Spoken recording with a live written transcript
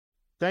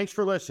Thanks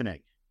for listening.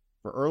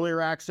 For earlier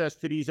access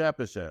to these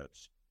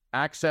episodes,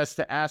 access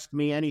to Ask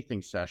Me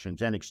Anything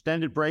sessions, and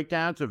extended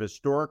breakdowns of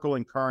historical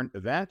and current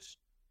events,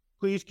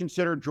 please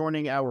consider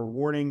joining our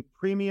Warning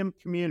Premium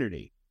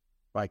community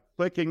by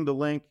clicking the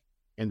link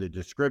in the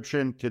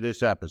description to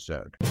this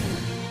episode.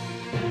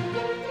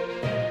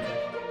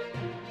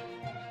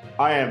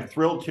 I am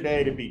thrilled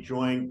today to be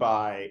joined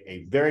by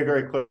a very,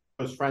 very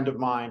close friend of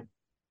mine,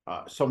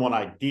 someone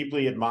I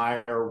deeply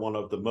admire, one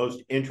of the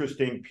most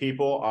interesting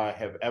people I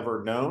have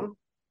ever known,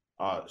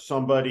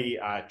 somebody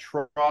I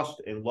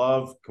trust and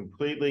love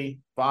completely,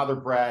 Father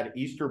Brad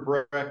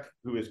Easterbrooks,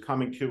 who is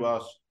coming to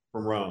us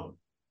from Rome.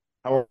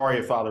 How are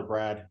you, Father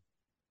Brad?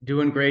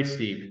 Doing great,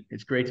 Steve.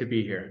 It's great to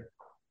be here.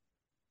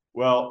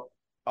 Well,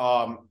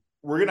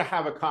 we're going to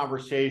have a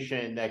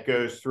conversation that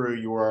goes through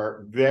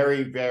your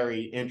very,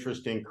 very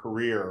interesting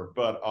career,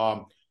 but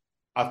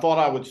I thought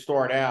I would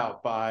start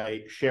out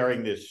by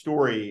sharing this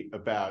story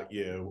about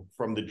you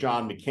from the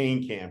John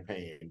McCain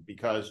campaign,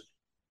 because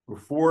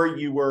before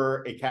you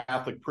were a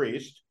Catholic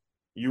priest,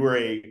 you were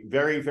a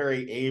very,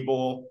 very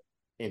able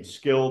and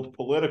skilled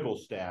political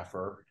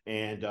staffer.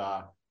 And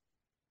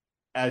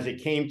as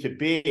it came to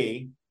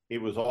be,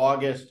 it was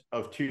August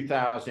of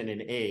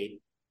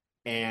 2008,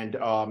 and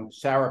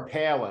Sarah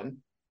Palin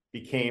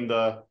became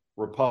the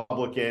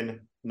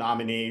Republican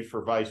nominee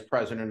for vice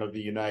president of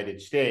the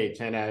United States.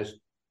 And as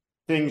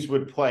things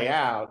would play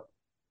out,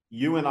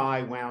 you and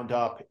I wound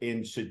up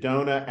in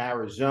Sedona,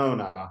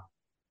 Arizona,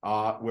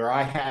 where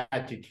I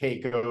had to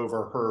take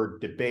over her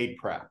debate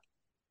prep.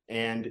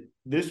 And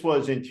this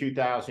was in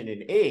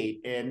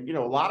 2008. And, you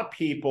know, a lot of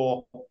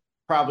people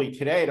probably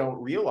today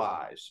don't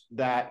realize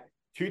that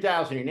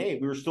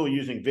 2008, we were still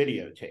using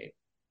videotape,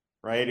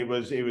 right? It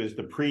was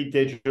the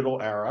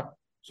pre-digital era.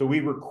 So we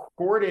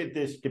recorded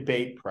this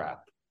debate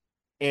prep,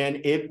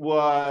 and it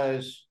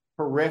was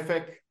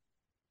horrific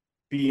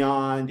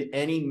beyond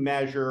any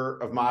measure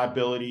of my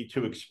ability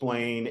to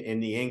explain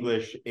in the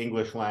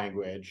English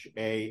language,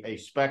 a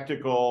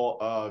spectacle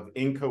of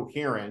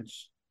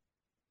incoherence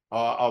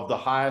of the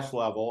highest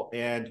level.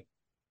 And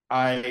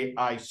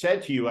I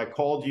said to you, I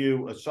called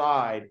you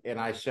aside and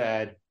I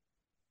said,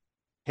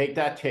 take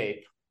that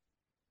tape,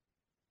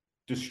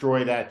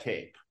 destroy that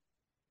tape,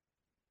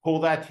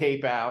 pull that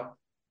tape out,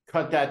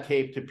 cut that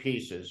tape to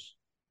pieces,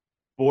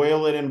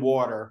 boil it in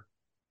water,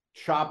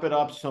 chop it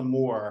up some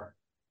more,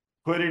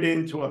 put it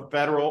into a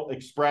Federal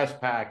Express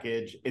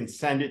package and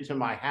send it to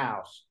my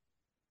house,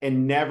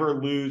 and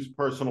never lose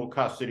personal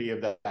custody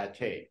of that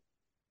tape.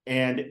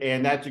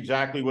 And that's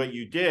exactly what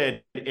you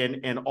did.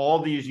 And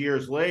all these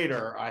years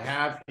later, I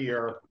have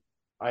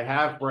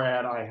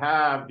Brad, I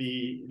have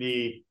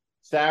the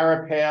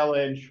Sarah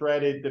Palin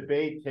shredded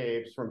debate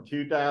tapes from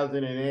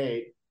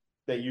 2008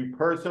 that you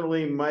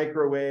personally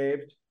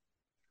microwaved,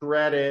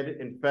 shredded,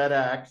 and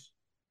FedEx.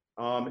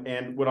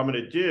 And what I'm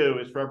going to do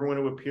is, for everyone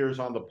who appears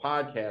on the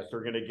podcast,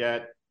 they're going to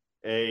get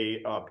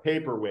a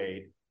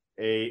paperweight,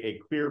 a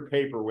clear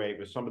paperweight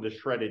with some of the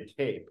shredded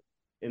tape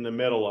in the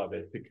middle of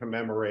it to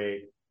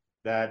commemorate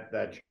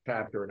that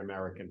chapter in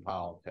American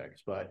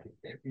politics. But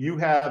you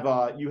have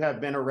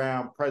been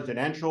around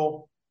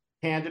presidential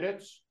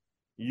candidates,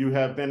 you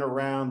have been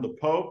around the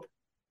Pope,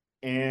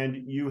 and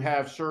you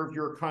have served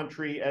your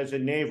country as a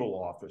naval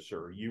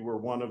officer. You were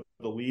one of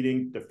the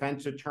leading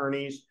defense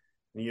attorneys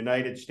in the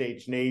United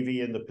States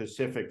Navy and the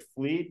Pacific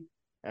Fleet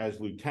as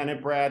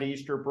Lieutenant Brad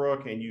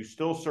Easterbrooks, and you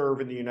still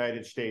serve in the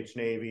United States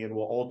Navy and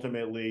will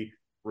ultimately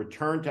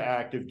return to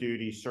active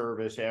duty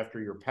service after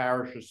your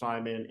parish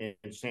assignment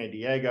in San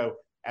Diego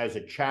as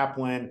a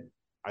chaplain.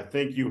 I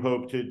think you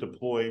hope to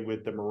deploy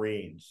with the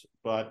Marines,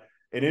 but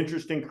an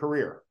interesting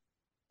career.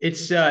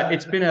 It's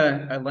been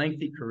a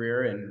lengthy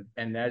career,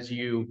 and as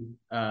you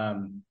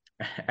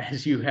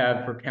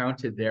have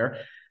recounted there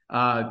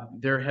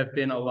have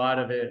been a lot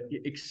of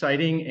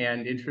exciting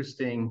and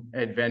interesting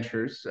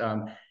adventures.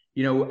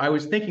 You know, I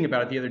was thinking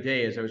about it the other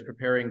day as I was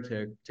preparing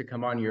to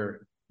come on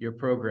your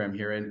program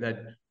here, and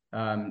that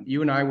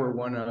you and I were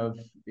one of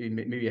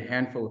maybe a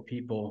handful of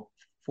people,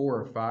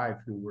 4 or 5,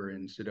 who were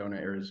in Sedona,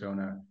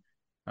 Arizona,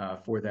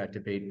 for that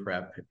debate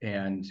prep,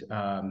 and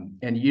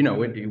you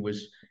know,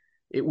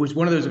 it was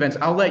one of those events.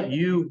 I'll let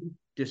you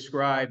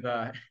describe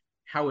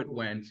how it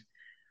went.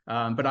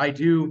 But I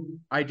do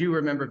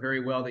remember very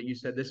well that you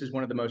said this is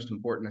one of the most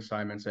important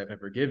assignments I've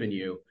ever given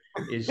you,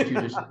 is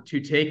to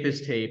take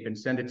this tape and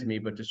send it to me,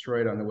 but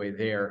destroy it on the way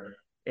there.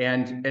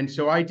 And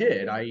so I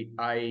did.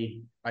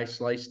 I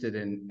sliced it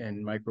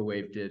and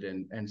microwaved it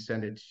and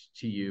sent it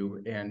to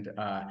you. And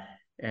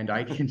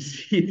I can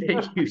see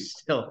that you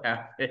still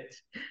have it.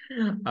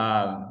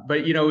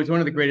 But you know, it was one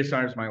of the greatest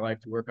honors of my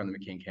life to work on the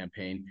McCain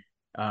campaign.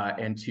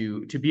 And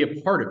to be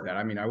a part of that.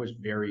 I mean, I was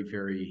very,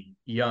 very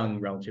young,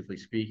 relatively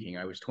speaking.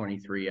 I was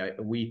 23.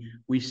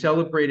 We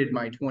celebrated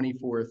my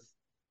 24th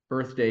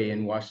birthday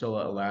in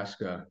Wasilla,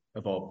 Alaska,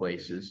 of all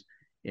places,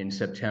 in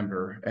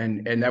September,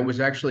 and that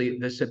was actually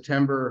the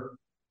September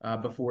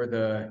before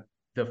the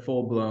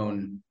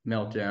full-blown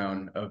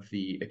meltdown of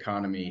the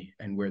economy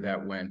and where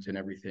that went and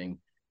everything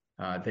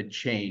that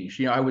changed.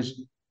 You know,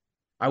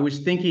 I was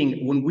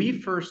thinking when we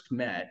first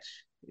met,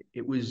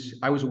 I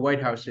was a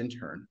White House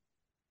intern.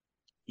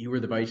 You were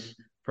the vice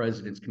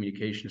president's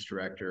communications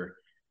director,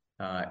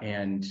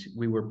 and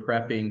we were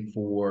prepping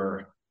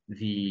for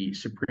the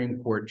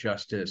Supreme Court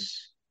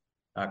justice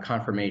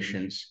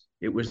confirmations.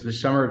 It was the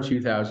summer of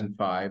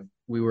 2005.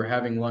 We were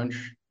having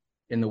lunch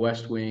in the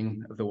West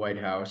Wing of the White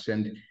House,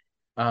 and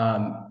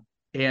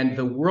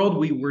the world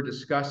we were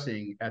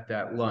discussing at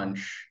that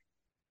lunch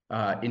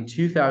in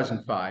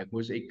 2005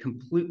 was a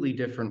completely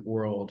different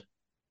world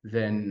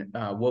than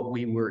what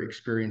we were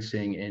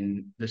experiencing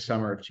in the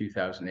summer of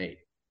 2008.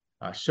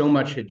 So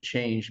much had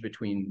changed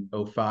between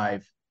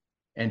 '05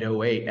 and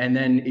 '08. And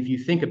then if you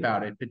think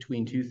about it,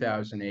 between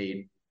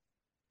 2008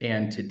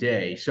 and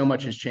today, so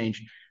much has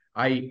changed.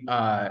 I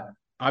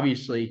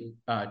obviously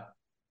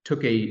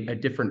took a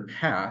different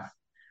path.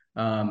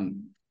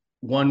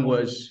 One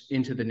was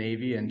into the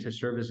Navy and to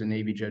serve as a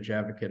Navy judge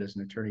advocate, as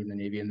an attorney in the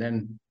Navy, and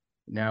then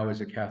now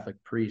as a Catholic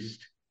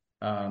priest.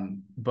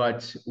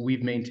 But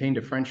we've maintained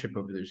a friendship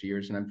over those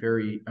years, and I'm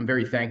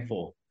very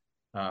thankful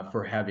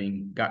for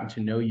having gotten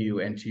to know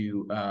you and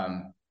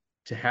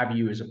to have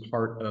you as a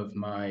part of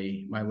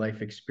my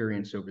life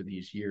experience over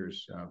these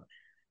years.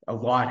 A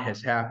lot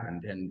has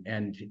happened,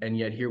 and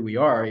yet here we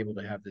are able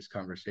to have this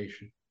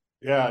conversation.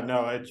 Yeah,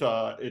 no, it's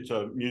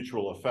a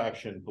mutual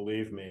affection,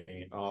 believe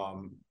me.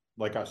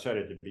 Like I said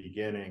at the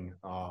beginning,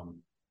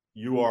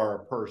 you are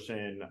a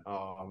person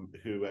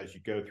who, as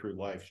you go through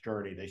life's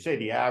journey, they say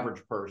the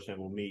average person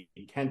will meet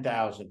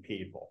 10,000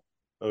 people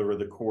over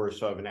the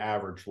course of an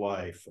average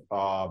life.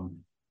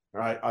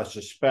 I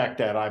suspect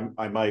that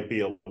I might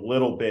be a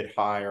little bit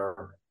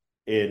higher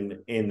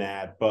in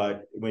that,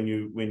 but when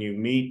you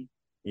meet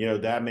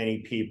that many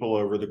people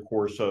over the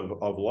course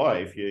of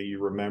life,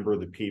 you remember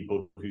the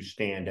people who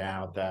stand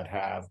out, that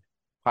have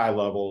high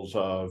levels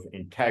of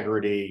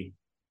integrity,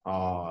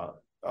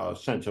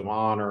 sense of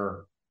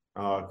honor,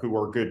 who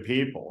are good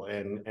people,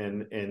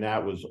 and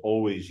that was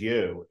always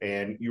you.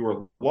 And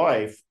your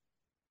life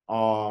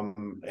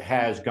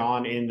has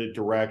gone in the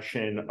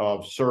direction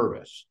of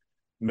service,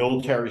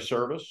 military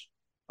service,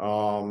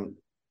 part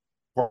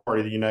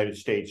of the United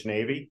States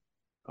Navy,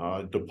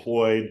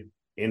 deployed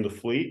in the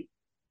fleet,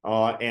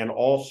 and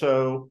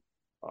also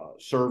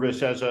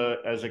service as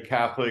a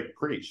Catholic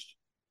priest,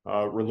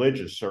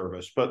 religious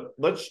service. But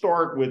let's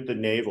start with the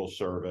naval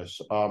service.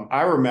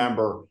 I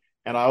remember,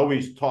 and I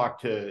always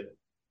talk to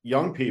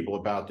young people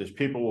about this.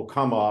 People will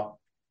come up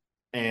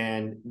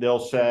and they'll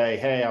say,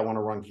 "Hey, I want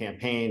to run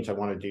campaigns. I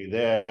want to do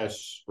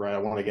this, right? I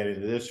want to get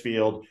into this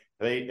field."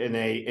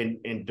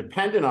 And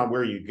depending on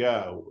where you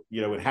go,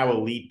 and how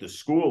elite the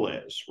school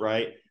is,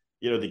 right?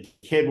 The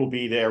kid will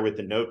be there with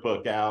the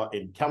notebook out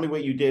and tell me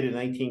what you did in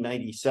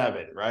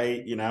 1997,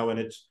 right?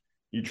 And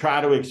you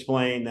try to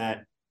explain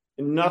that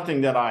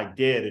nothing that I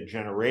did a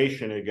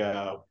generation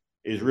ago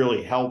is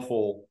really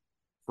helpful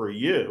for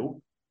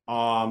you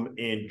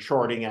in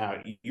charting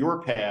out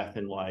your path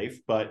in life.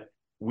 But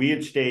we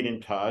had stayed in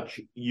touch.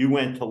 You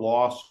went to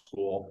law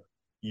school.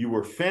 You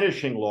were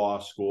finishing law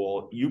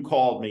school. You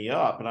called me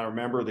up, and I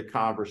remember the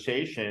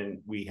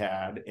conversation we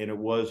had, and it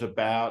was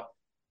about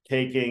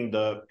taking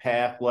the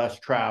path less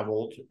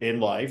traveled in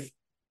life.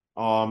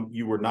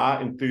 You were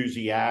not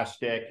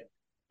enthusiastic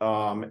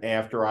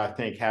after, I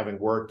think, having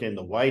worked in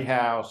the White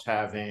House,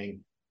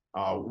 having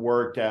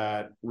worked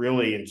at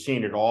really and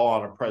seen it all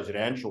on a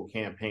presidential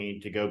campaign,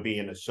 to go be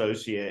an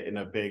associate in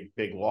a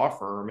big law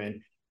firm.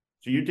 And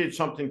so you did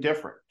something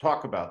different.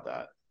 Talk about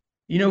that.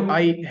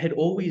 I had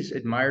always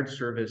admired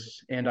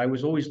service, and I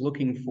was always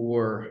looking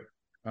for,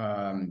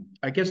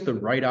 I guess, the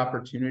right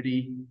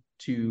opportunity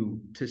to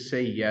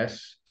say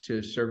yes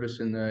to service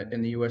in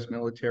the U.S.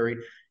 military.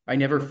 I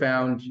never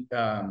found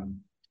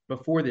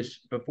before this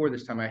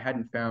time, I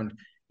hadn't found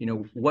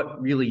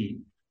what really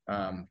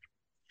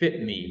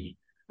fit me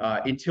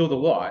until the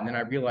law, and then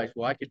I realized,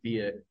 well,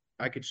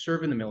 I could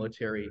serve in the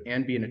military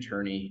and be an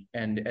attorney,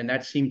 and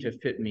that seemed to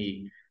fit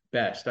me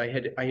best. I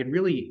had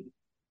really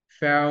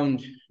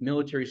found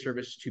military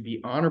service to be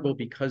honorable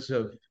because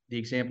of the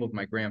example of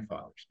my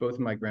grandfathers. Both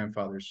of my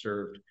grandfathers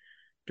served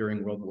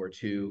during World War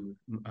II,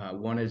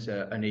 one as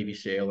a Navy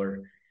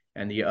sailor,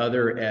 and the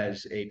other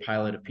as a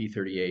pilot of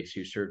P-38s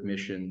who served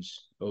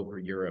missions over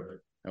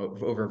Europe,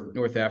 over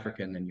North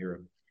Africa and then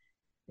Europe.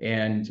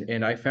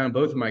 And I found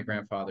both of my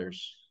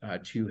grandfathers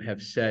to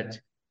have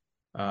set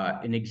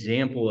an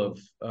example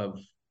of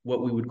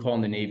what we would call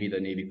in the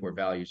Navy core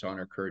values: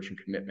 honor, courage, and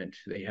commitment.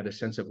 They had a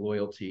sense of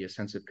loyalty, a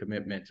sense of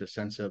commitment, a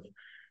sense of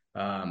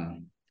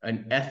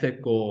an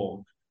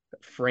ethical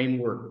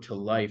framework to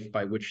life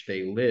by which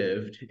they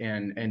lived,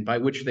 and by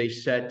which they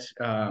set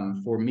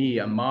for me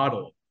a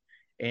model.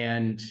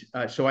 And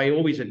so I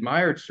always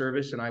admired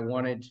service, and I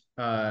wanted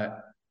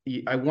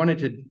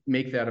to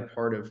make that a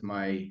part of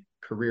my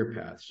career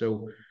path.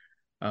 So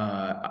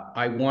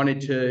I wanted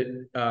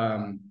to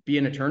be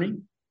an attorney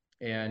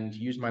and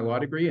use my law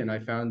degree, and I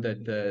found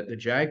that the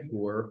JAG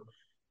Corps,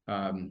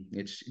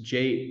 it's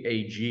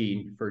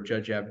JAG for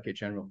Judge Advocate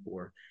General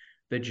Corps.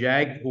 The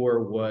JAG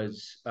Corps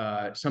was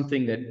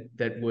something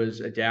that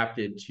was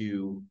adapted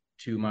to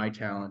to my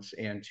talents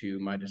and to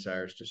my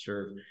desires to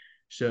serve.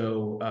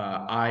 So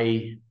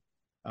I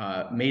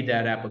made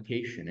that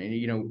application. And,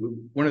 you know,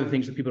 one of the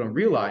things that people don't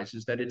realize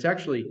is that it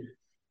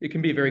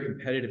can be very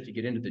competitive to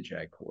get into the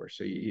JAG Corps.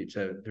 So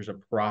there's a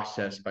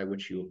process by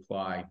which you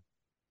apply.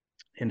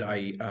 And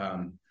I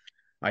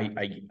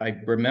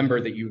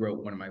remember that you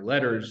wrote one of my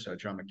letters.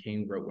 John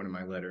McCain wrote one of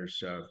my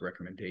letters of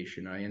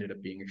recommendation. I ended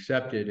up being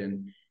accepted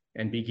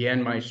and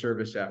began my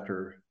service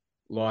after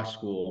law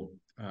school.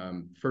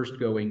 First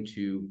going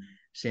to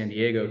San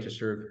Diego to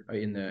serve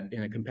in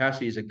a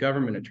capacity as a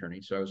government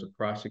attorney. So I was a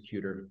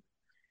prosecutor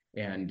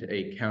and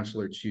a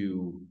counselor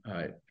to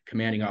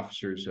commanding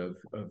officers of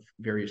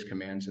various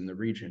commands in the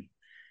region.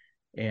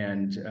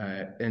 And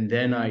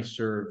then I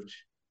served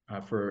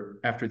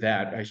after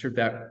that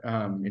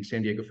in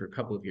San Diego for a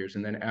couple of years.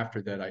 And then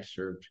after that, I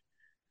served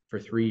for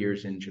 3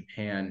 years in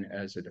Japan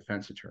as a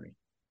defense attorney.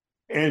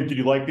 And did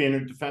you like being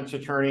a defense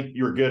attorney?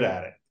 You were good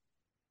at it.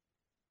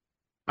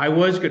 I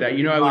was good at it.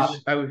 You know,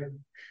 I was.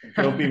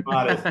 Don't be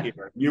modest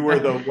here. You were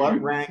the what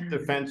rank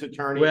defense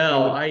attorney?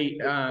 Well,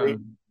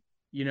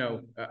 you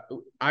know,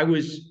 I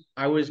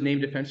was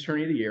named Defense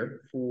Attorney of the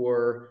Year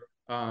for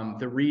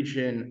the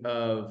region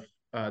of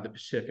the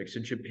Pacific,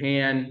 so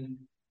Japan,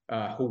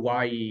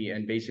 Hawaii,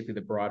 and basically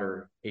the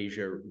broader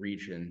Asia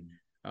region.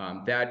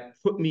 That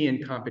put me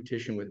in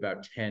competition with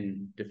about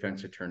 10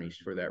 defense attorneys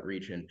for that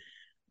region,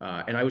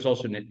 and I was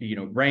also, you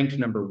know, ranked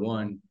number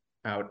 1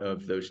 out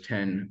of those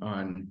 10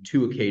 on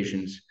 2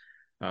 occasions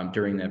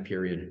during that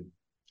period.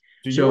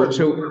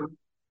 So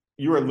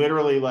you were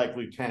literally like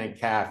Lieutenant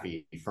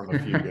Caffey from A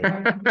Few Good.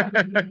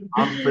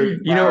 I'm pretty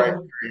you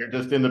know, you're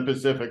just in the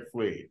Pacific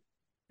Fleet.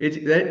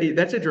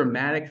 That's a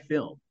dramatic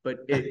film,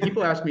 but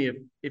people ask me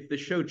if the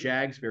show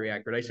JAG's very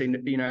accurate. I say,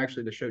 you know,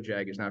 actually the show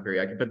JAG is not very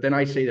accurate, but then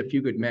I say The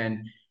Few Good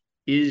Men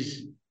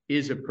is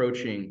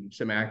approaching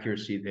some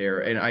accuracy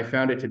there, and I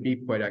found it to be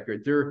quite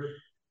accurate.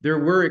 There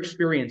were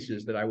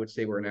experiences that I would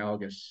say were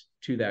analogous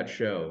to that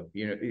show.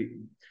 You know,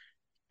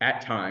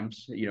 at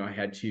times, you know, I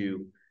had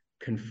to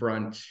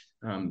confront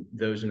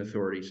those in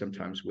authority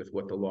sometimes with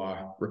what the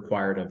law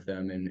required of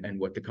them and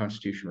what the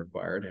Constitution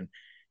required.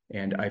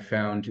 And I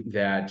found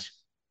that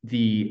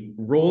the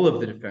role of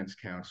the defense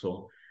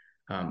counsel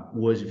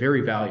was very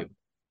valuable.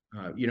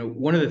 You know,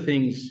 one of the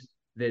things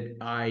that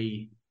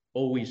I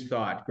always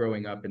thought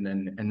growing up and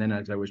then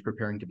as I was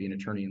preparing to be an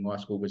attorney in law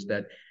school was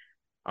that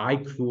I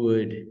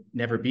could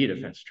never be a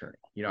defense attorney.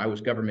 You know, I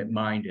was government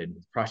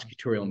minded,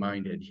 prosecutorial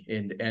minded,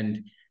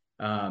 and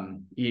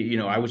you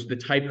know, I was the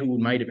type who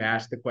might have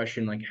asked the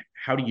question, like,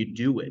 how do you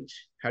do it?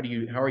 How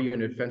are you a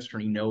defense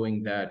attorney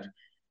knowing that,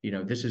 you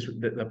know, this is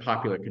the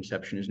popular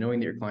conception is knowing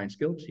that your client's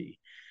guilty.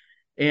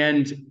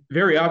 And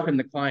very often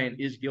the client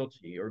is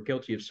guilty or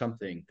guilty of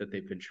something that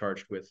they've been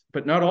charged with,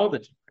 but not all the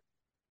time.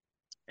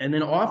 And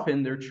then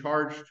often they're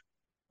charged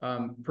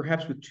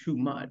perhaps with too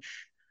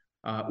much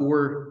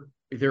or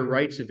their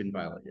rights have been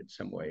violated in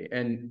some way.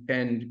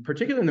 And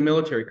particularly in the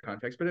military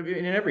context, but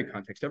in every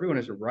context, everyone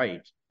has a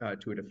right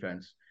to a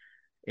defense.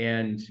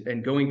 And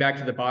going back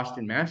to the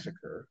Boston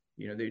Massacre,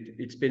 you know,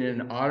 it's been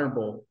an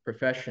honorable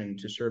profession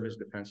to serve as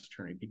a defense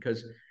attorney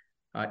because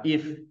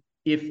if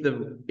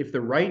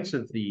the rights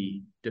of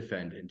the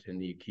defendant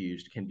and the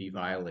accused can be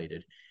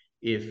violated,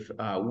 if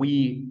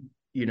we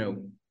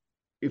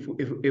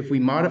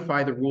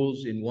modify the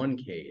rules in one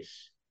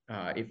case,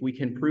 if we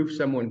can prove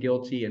someone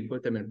guilty and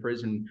put them in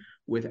prison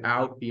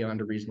without beyond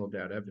a reasonable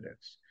doubt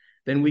evidence,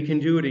 then we can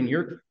do it in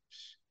your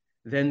case.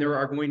 Then there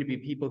are going to be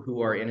people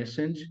who are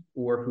innocent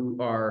or who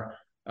are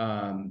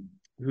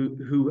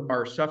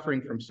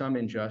suffering from some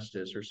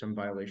injustice or some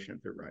violation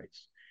of their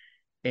rights.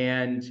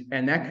 And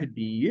that could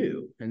be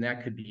you and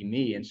that could be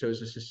me. And so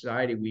as a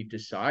society, we've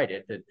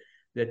decided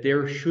that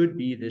there should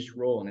be this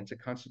role, and it's a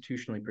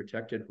constitutionally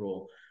protected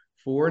role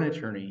for an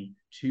attorney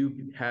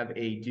to have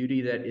a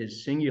duty that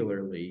is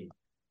singularly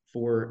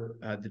for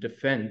the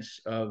defense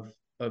of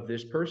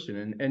this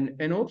person.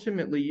 And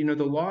ultimately, you know,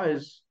 the law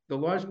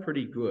is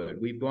pretty good.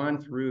 We've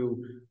gone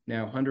through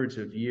now hundreds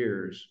of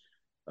years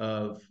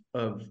of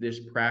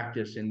this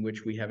practice in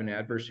which we have an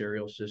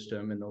adversarial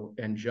system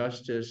and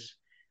justice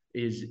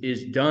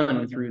is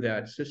done through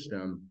that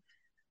system.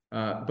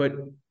 But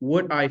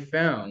what I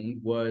found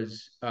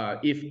was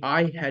if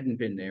I hadn't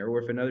been there,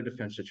 or if another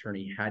defense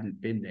attorney hadn't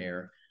been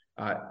there,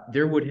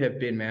 there would have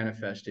been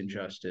manifest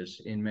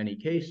injustice in many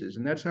cases.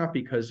 And that's not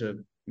because of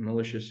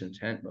malicious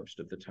intent most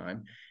of the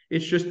time.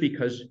 It's just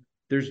because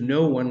there's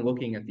no one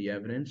looking at the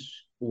evidence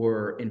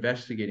or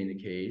investigating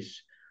the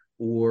case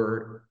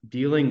or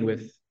dealing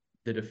with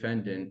the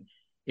defendant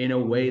in a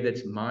way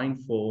that's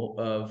mindful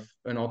of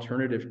an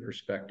alternative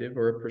perspective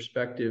or a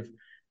perspective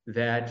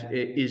that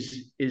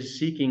is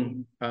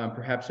seeking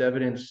perhaps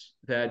evidence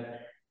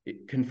that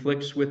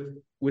conflicts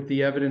with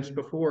the evidence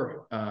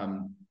before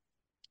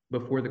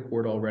the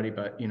court already,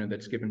 but you know,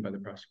 that's given by the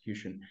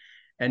prosecution.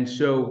 And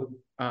so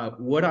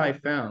what I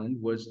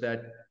found was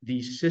that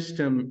the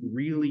system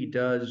really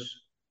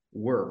does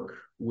work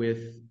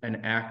with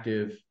an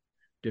active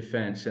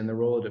defense, and the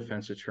role of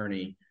defense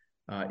attorney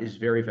is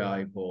very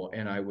valuable,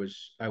 and I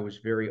was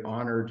very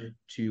honored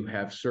to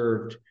have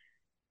served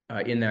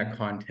in that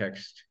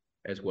context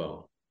as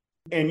well.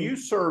 And you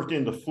served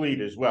in the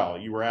fleet as well.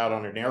 You were out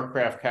on an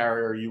aircraft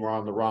carrier. You were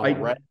on the Ronald I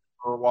Reagan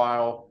for a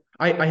while.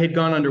 I had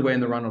gone underway in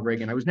the Ronald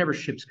Reagan. I was never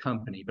ship's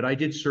company, but I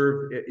did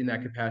serve in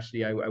that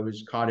capacity. I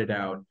was cotted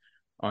out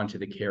onto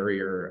the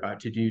carrier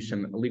to do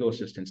some legal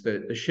assistance.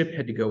 The ship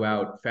had to go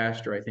out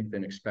faster, I think,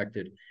 than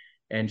expected.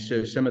 And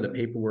so some of the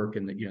paperwork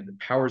and the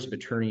powers of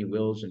attorney,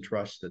 wills, and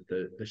trusts that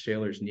the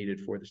sailors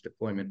needed for this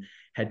deployment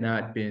had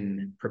not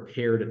been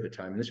prepared at the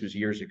time. And this was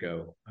years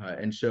ago.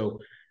 And so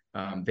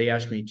they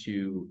asked me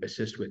to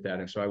assist with that.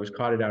 And so I was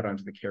cotted out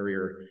onto the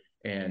carrier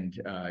and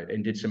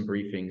did some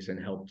briefings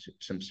and helped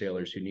some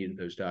sailors who needed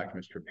those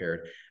documents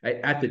prepared.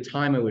 At the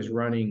time, I was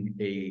running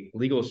a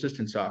legal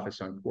assistance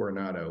office on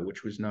Coronado,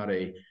 which was not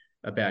a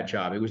bad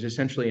job. It was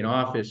essentially an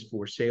office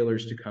for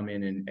sailors to come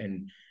in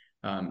and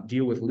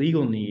deal with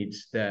legal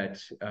needs that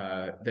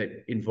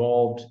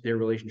involved their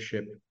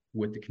relationship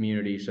with the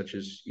community, such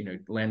as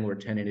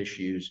landlord-tenant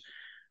issues,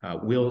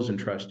 wills and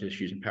trust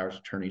issues, and powers of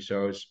attorney.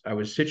 So I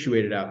was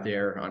situated out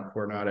there on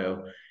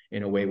Coronado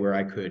in a way where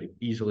I could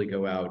easily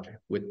go out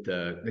with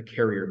the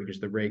carrier, because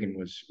the Reagan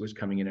was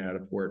coming in and out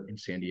of port in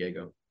San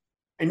Diego.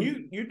 And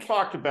you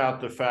talked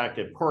about the fact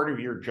that part of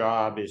your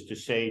job is to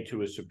say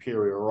to a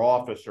superior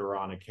officer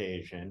on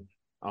occasion,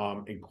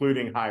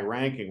 including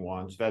high-ranking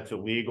ones, "That's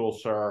illegal,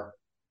 sir.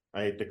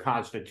 Right? The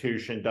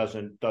Constitution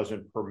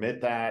doesn't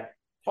permit that."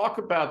 Talk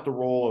about the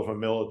role of a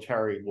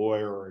military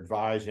lawyer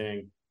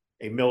advising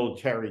a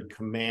military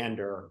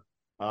commander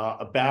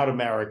about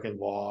American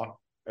law,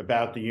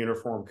 about the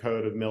Uniform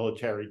Code of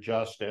Military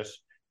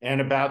Justice,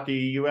 and about the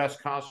U.S.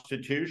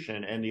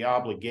 Constitution and the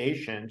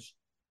obligations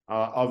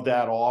of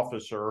that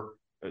officer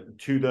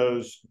to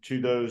those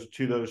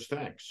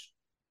things.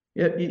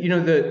 Yeah,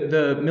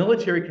 the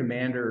military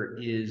commander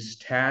is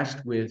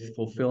tasked with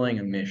fulfilling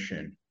a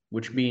mission,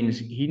 which means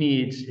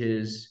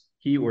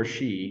he or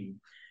she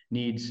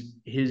needs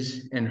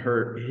his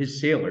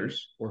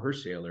sailors or her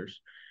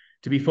sailors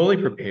to be fully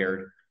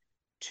prepared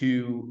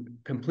to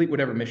complete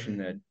whatever mission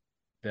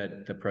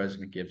that the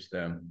president gives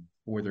them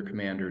or their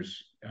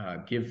commanders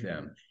give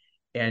them.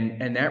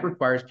 And that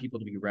requires people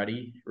to be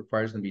ready,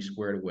 requires them to be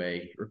squared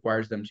away,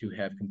 requires them to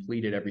have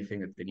completed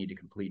everything that they need to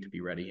complete to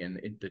be ready, and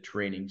the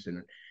trainings,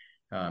 and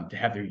to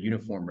have their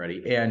uniform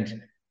ready,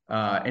 and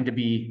to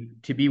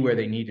be where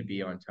they need to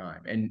be on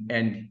time.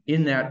 And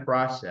in that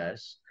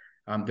process,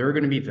 there are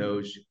going to be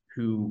those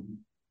who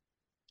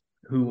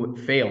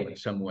fail in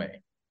some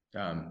way,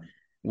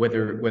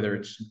 whether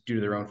it's due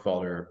to their own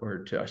fault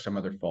or to some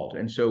other fault.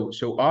 And so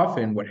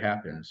often what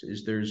happens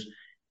is there's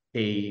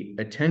a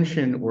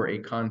tension or a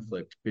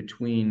conflict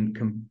between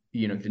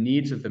the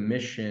needs of the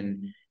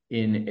mission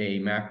in a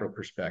macro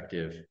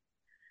perspective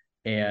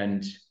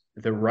and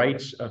the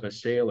rights of a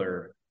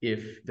sailor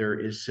if there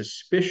is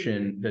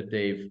suspicion that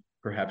they've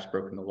perhaps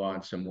broken the law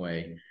in some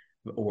way,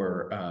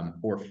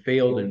 or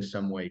failed in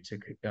some way to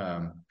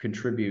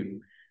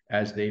contribute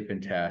as they've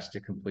been tasked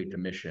to complete the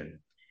mission.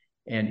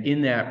 And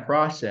in that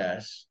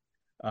process,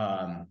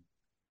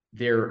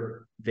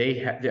 they're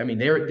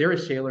a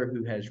sailor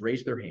who has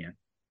raised their hand.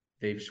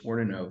 They've sworn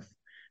an oath.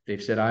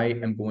 They've said, "I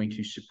am going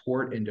to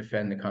support and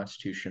defend the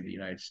Constitution of the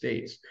United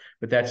States."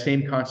 But that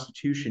same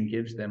Constitution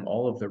gives them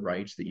all of the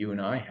rights that you and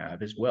I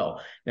have as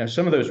well. Now,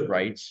 some of those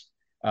rights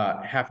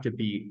have to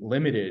be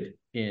limited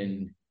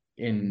in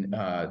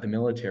the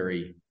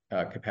military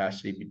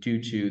capacity due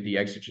to the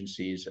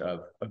exigencies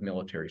of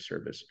military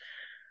service.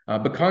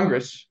 But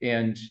Congress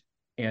and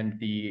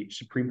the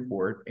Supreme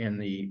Court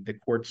and the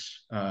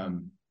courts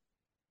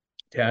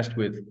tasked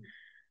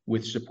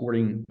with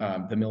supporting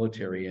the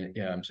military,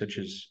 such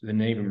as the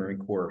Navy Marine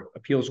Corps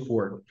Appeals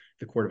Court,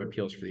 the Court of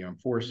Appeals for the Armed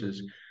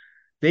Forces,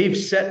 they've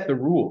set the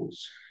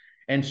rules.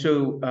 And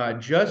so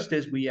just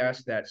as we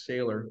asked that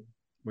sailor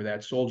or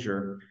that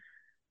soldier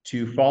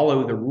to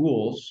follow the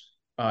rules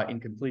in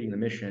completing the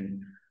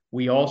mission,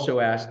 we also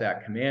asked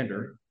that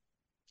commander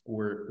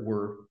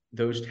or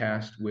those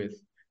tasked with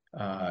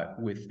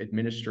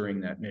administering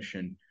that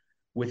mission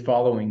with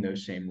following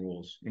those same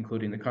rules,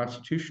 including the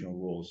constitutional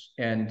rules.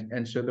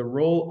 And so the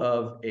role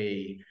of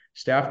a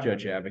staff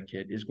judge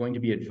advocate is going to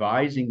be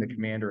advising the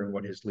commander on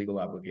what his legal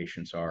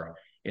obligations are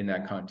in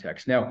that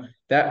context. Now,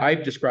 that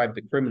I've described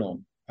the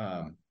criminal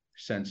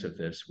sense of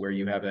this, where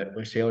you have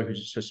a sailor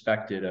who's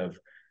suspected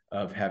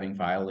of having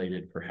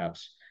violated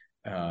perhaps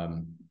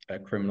a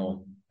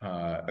criminal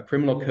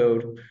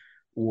code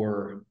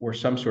or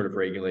some sort of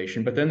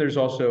regulation. But then there's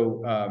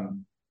also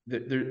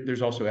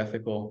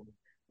ethical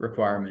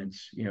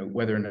requirements,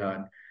 whether or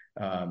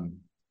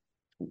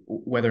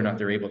not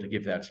they're able to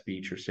give that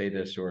speech or say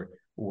this or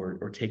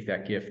take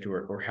that gift,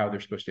 or how they're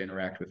supposed to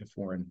interact with a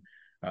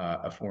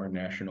foreign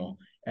national.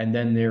 And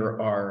then there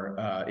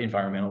are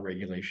environmental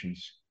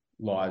regulations,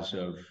 laws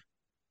of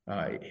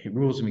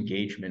rules of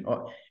engagement,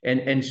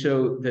 and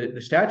so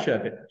the staff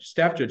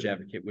judge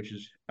advocate, which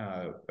is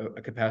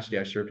a capacity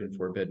I served in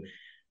for a bit,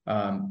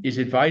 is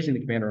advising the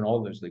commander on all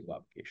of those legal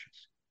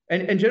obligations.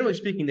 And generally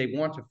speaking, they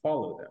want to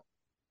follow them.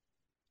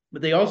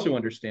 but they also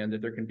understand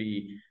that there can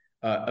be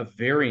a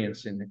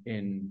variance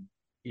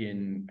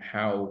in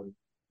how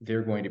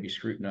they're going to be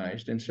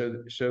scrutinized, and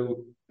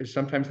so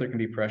sometimes there can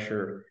be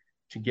pressure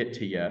to get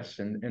to yes,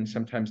 and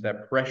sometimes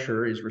that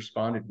pressure is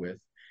responded with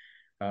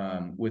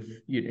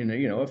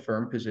a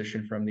firm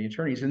position from the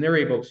attorneys, and they're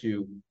able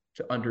to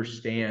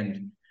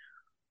understand,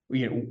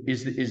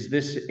 is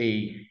this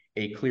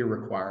a clear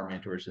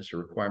requirement, or is this a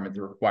requirement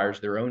that requires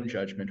their own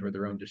judgment or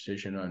their own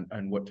decision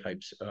on what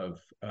types of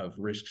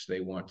risks they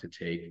want to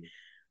take.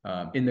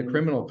 In the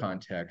criminal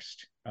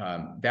context,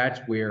 that's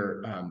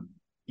where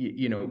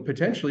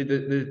potentially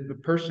the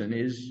person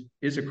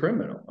is a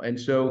criminal, and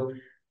so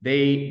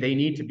they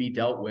need to be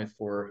dealt with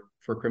for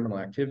criminal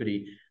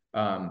activity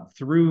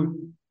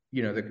through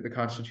the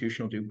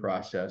constitutional due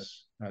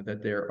process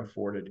that they're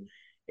afforded.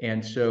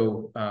 And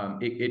so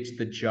it's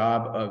the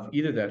job of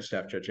either that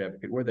staff judge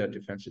advocate or that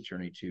defense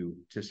attorney to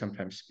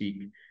sometimes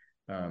speak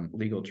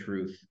legal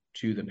truth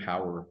to the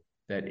power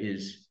that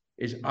is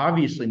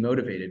obviously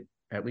motivated,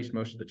 at least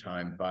most of the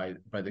time, by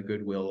the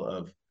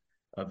goodwill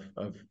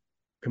of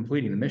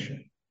completing the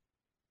mission.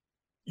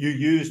 You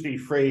used the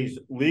phrase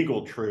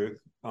legal truth,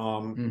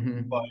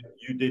 but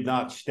you did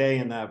not stay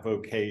in that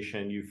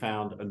vocation. You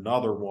found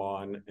another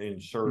one in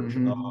search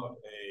of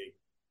a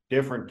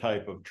different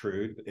type of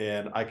truth.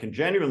 And I can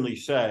genuinely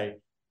say,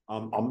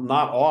 I'm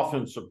not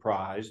often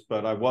surprised,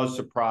 but I was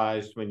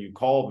surprised when you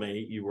called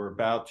me. You were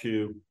about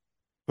to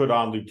put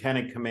on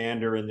lieutenant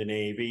commander in the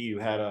Navy. You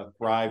had a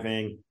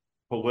thriving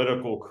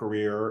political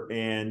career.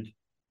 And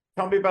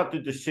tell me about the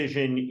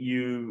decision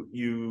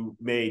you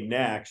made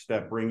next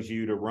that brings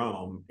you to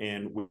Rome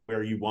and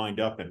where you wind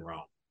up in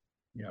Rome.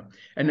 Yeah,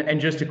 and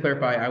just to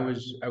clarify, I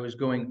was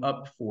going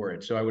up for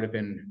it, so I would have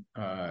been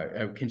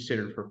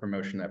considered for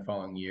promotion that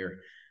following year,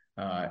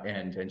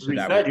 and so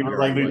that was you were where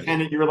like I was.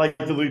 lieutenant. You were like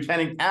the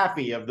Lieutenant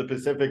Taffy of the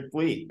Pacific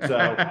Fleet. So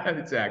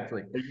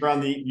exactly,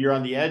 you're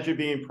on the edge of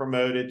being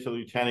promoted to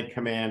lieutenant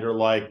commander,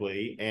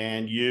 likely,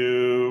 and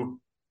you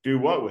do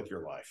what with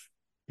your life?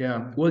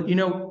 Yeah,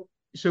 well,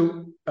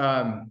 so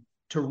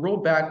to roll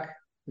back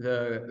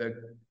the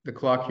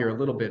clock here a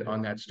little bit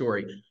on that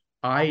story,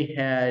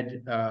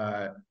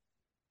 I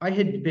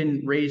had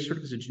been raised sort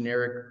of as a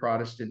generic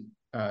Protestant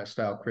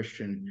style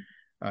Christian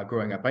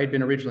growing up. I had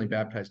been originally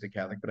baptized a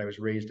Catholic, but I was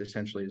raised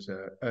essentially as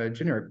a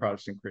generic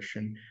Protestant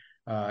Christian,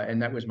 and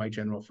that was my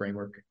general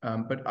framework.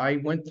 But I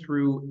went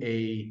through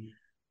a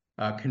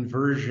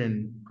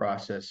conversion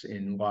process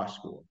in law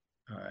school.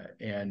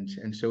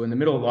 And so in the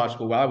middle of law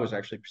school, while I was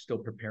actually still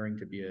preparing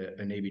to be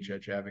a Navy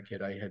judge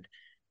advocate, I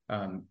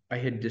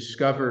had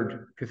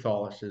discovered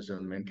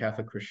Catholicism and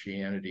Catholic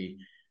Christianity,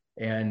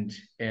 and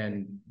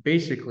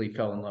basically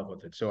fell in love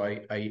with it. So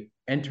I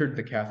entered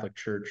the Catholic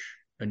Church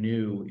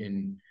anew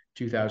in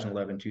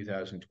 2011,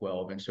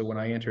 2012. And so when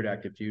I entered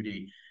active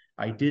duty,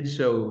 I did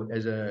so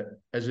as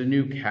a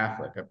new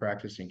Catholic, a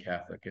practicing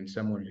Catholic, and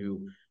someone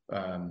who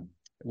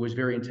was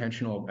very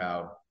intentional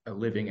about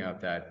living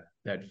out that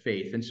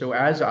faith. And so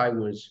as I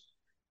was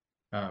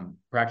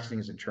practicing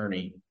as an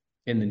attorney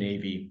in the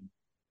Navy,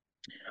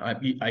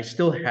 I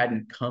still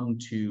hadn't come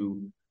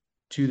to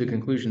the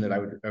conclusion that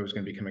I was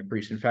going to become a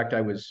priest. In fact,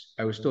 I was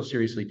still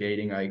seriously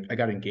dating. I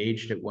got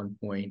engaged at one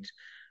point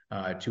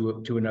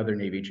to another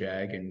Navy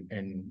JAG,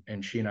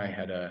 and she and I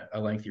had a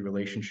lengthy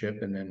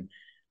relationship, and then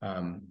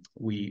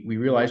we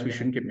realized we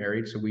shouldn't get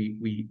married, so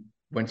we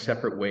went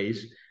separate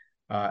ways.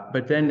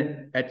 But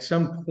then at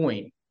some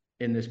point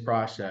in this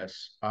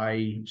process,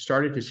 I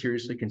started to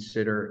seriously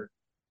consider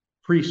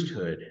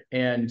priesthood.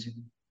 And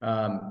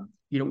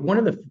one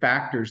of the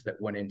factors that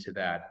went into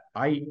that,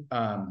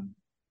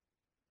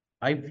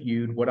 I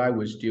viewed what I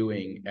was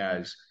doing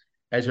as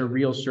a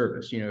real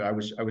service. I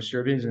was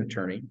serving as an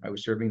attorney, I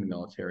was serving the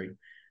military,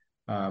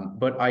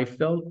 but I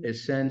felt a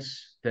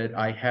sense that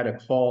I had a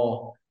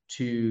call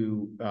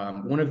to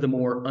one of the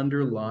more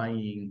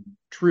underlying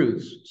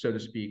truths, so to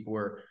speak,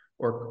 or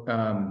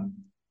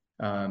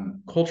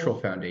cultural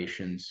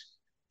foundations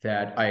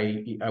that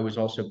I was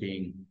also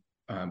being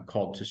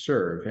called to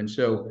serve. And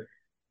so,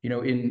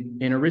 in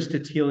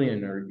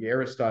Aristotelian or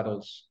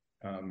Aristotle's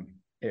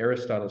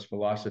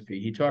philosophy,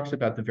 he talks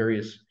about the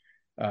various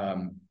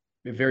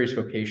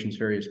vocations,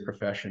 various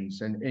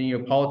professions,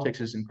 and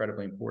politics is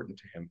incredibly important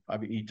to him. I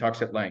mean, he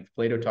talks at length.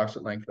 Plato talks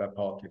at length about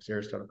politics.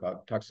 Aristotle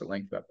talks at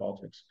length about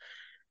politics,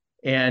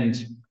 and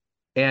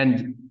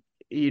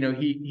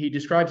he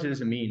describes it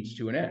as a means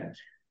to an end.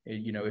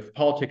 If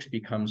politics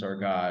becomes our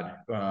god,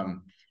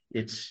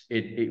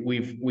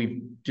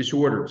 we've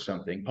disordered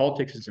something.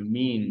 Politics is a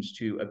means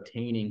to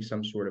obtaining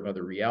some sort of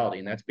other reality,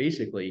 and that's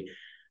basically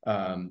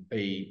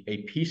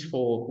a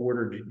peaceful,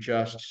 ordered,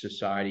 just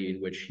society in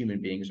which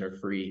human beings are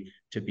free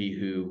to be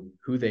who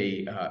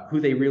they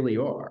really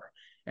are,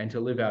 and to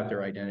live out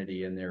their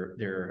identity and their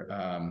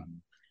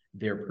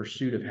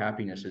pursuit of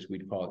happiness, as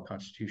we'd call it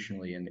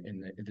constitutionally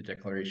in the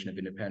Declaration of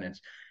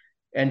Independence.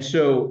 And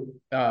so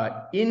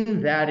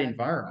in that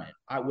environment,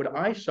 what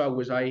I saw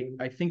was I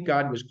think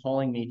God was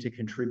calling me to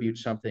contribute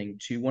something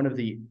to one of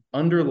the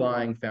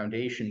underlying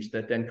foundations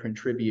that then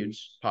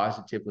contributes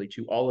positively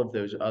to all of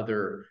those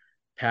other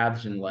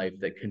paths in life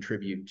that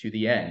contribute to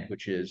the end,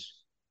 which is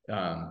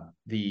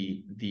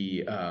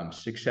the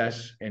success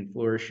and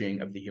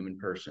flourishing of the human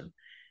person.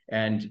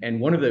 And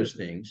one of those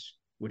things,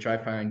 which I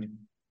find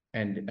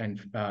and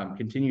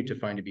continue to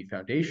find to be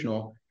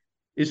foundational,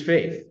 is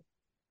faith.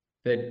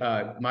 That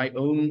my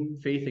own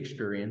faith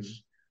experience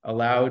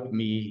allowed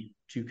me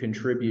to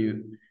contribute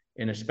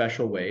in a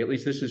special way. At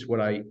least this is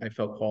what I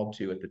felt called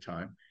to at the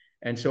time.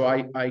 And so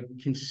I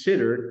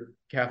considered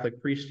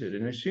Catholic priesthood.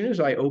 And as soon as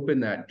I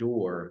opened that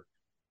door,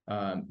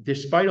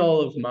 despite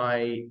all of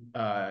my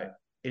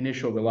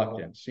initial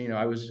reluctance,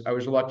 I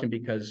was reluctant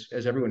because,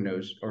 as everyone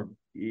knows, or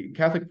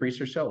Catholic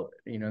priests are celibate.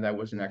 That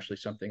wasn't actually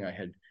something I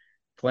had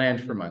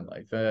planned for my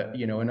life.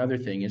 Another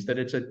thing is that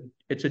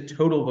it's a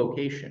total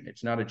vocation.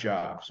 It's not a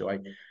job. So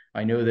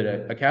I know that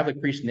a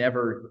Catholic priest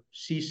never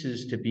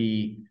ceases to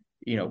be,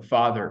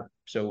 father.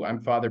 So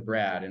I'm Father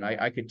Brad, and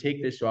I could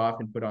take this off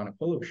and put on a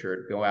polo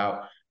shirt, go out,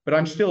 but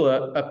I'm still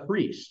a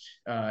priest.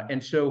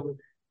 And so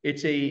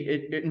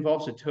it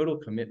involves a total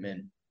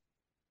commitment.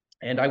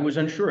 And I was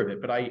unsure of it,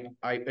 but I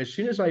as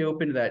soon as I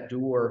opened that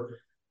door,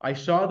 I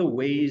saw the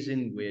ways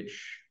in which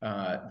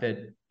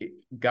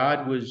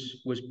God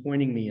was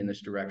pointing me in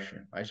this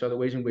direction. I saw the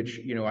ways in which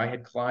I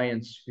had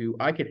clients who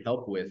I could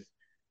help with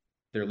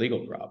their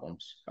legal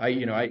problems.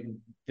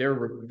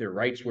 Their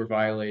rights were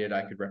violated.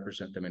 I could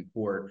represent them in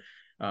court,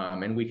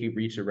 and we could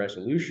reach a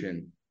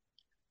resolution.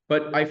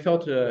 But I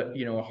felt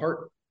a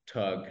heart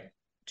tug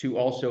to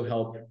also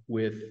help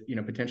with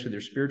potentially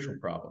their spiritual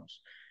problems.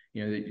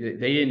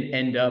 They didn't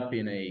end up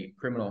in a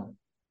criminal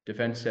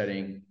defense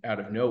setting out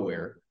of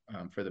nowhere.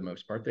 For the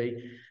most part,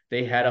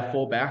 they had a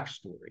full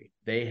backstory.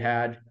 They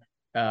had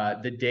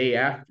the day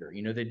after,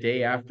 the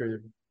day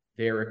after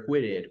they're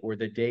acquitted, or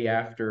the day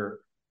after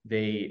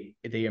they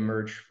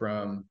emerge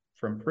from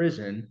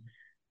prison.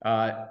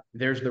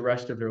 There's the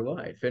rest of their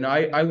life, and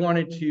I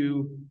wanted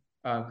to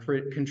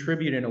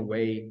contribute in a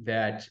way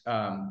that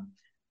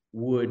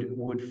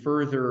would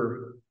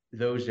further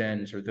those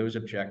ends or those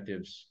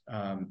objectives.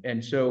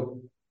 And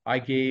so I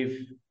gave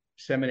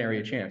seminary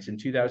a chance. In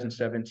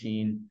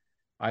 2017,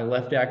 I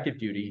left active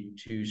duty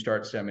to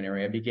start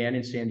seminary. I began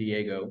in San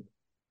Diego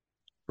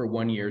for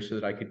 1 year so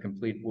that I could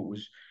complete what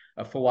was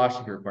a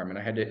philosophy requirement.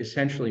 I had to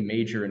essentially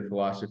major in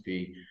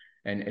philosophy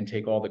and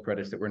take all the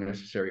credits that were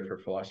necessary for a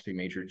philosophy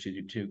major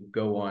to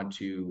go on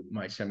to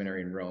my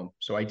seminary in Rome.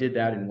 So I did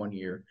that in 1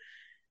 year.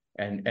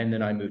 And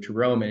then I moved to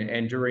Rome.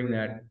 And during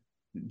that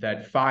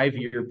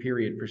 5-year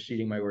period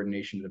preceding my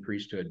ordination to the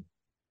priesthood,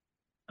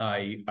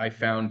 I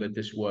found that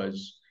this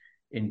was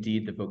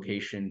indeed the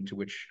vocation to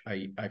which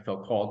I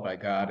felt called by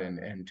God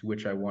and to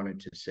which I wanted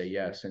to say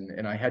yes.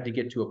 And I had to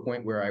get to a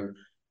point where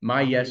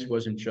my yes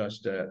wasn't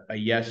just a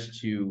yes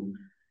to,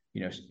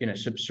 in a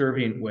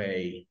subservient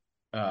way,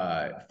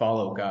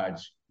 follow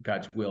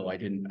God's will. I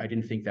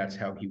didn't think that's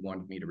how he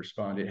wanted me to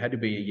respond. It had to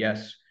be a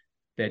yes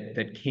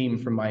that came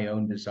from my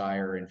own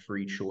desire and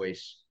free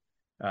choice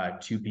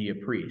to be a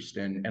priest.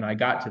 And I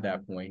got to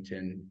that point,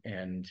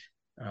 and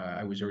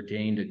I was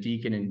ordained a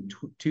deacon in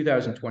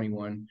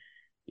 2021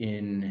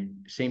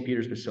 in St.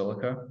 Peter's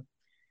Basilica.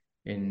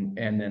 And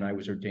then I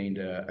was ordained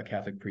a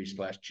Catholic priest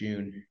last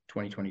June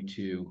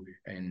 2022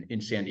 in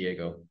San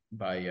Diego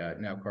by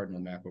now Cardinal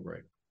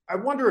McElroy. I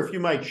wonder if you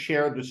might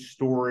share the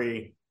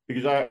story,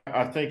 because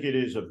I think it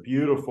is a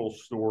beautiful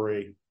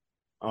story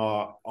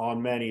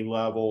on many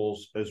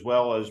levels, as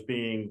well as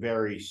being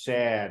very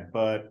sad.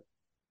 But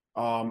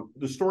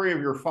the story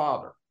of your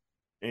father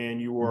and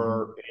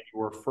your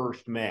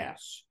first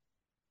mass,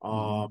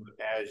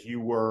 as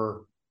you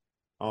were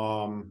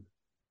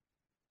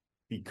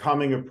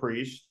becoming a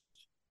priest,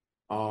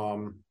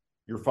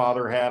 your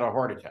father had a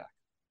heart attack.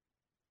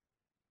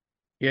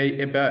 Yeah,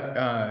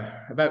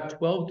 about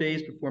 12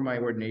 days before my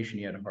ordination,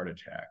 he had a heart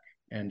attack,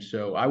 and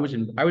so I was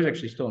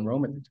actually still in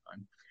Rome at the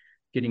time,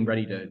 getting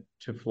ready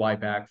to fly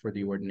back for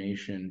the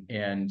ordination,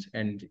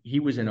 and he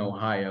was in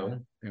Ohio,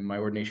 and my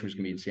ordination was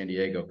going to be in San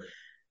Diego,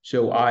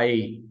 so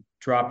I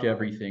dropped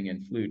everything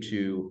and flew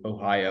to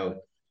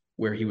Ohio,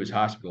 where he was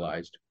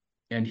hospitalized,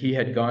 and he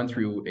had gone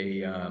through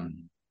a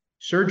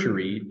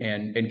surgery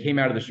and came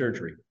out of the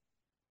surgery.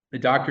 The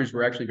doctors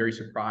were actually very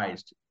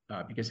surprised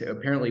because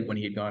apparently when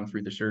he had gone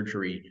through the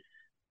surgery,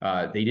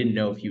 they didn't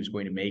know if he was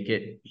going to make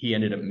it. He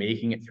ended up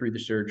making it through the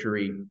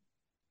surgery.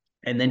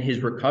 And then his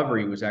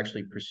recovery was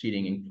actually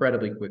proceeding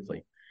incredibly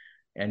quickly.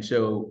 And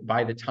so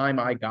by the time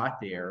I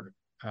got there,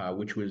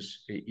 which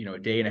was a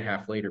day and a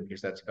half later,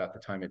 because that's about the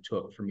time it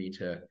took for me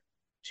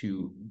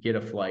to get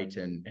a flight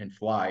and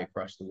fly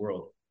across the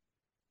world,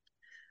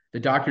 the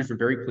doctors were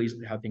very pleased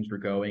with how things were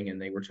going, and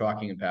they were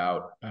talking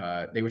about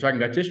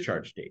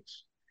discharge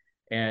dates.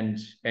 And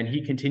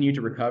he continued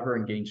to recover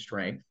and gain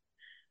strength.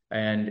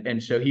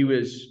 And so he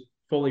was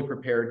fully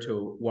prepared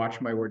to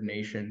watch my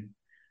ordination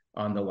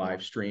on the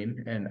live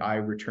stream. And I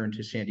returned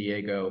to San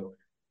Diego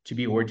to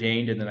be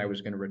ordained. And then I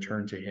was going to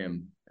return to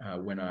him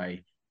when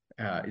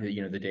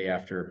the day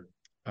after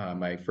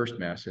my first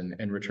mass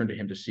and return to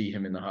him to see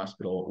him in the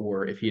hospital,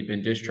 or if he had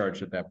been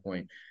discharged at that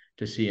point,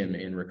 to see him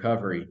in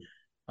recovery.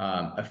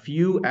 A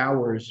few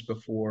hours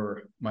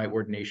before my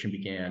ordination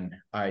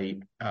began, I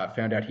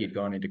found out he had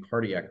gone into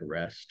cardiac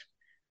arrest,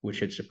 which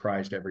had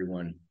surprised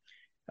everyone.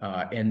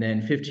 And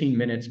then 15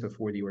 minutes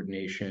before the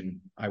ordination,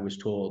 I was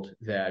told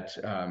that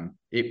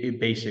it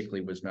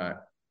basically was not,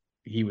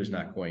 he was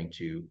not going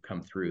to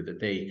come through, that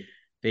they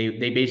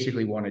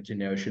basically wanted to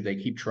know, should they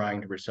keep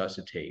trying to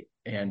resuscitate?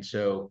 And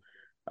so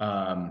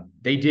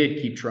they did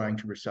keep trying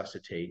to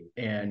resuscitate.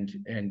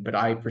 But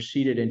I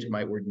proceeded into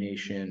my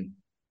ordination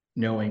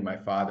knowing my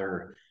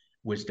father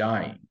was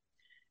dying.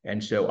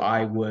 And so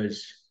I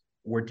was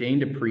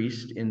ordained a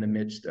priest in the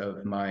midst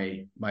of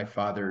my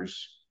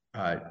father's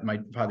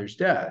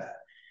death.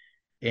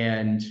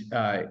 And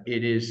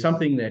it is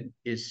something that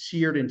is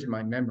seared into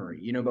my memory.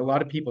 You know, a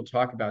lot of people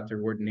talk about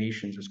their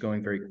ordinations as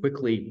going very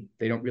quickly.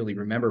 They don't really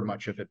remember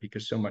much of it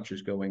because so much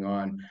is going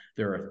on.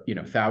 There are, you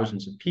know,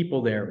 thousands of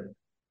people there,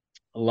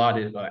 a lot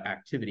of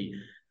activity.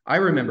 I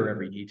remember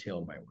every detail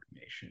of my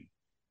ordination.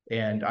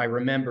 And I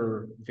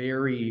remember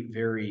very,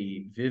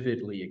 very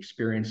vividly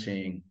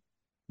experiencing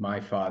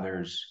my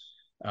father's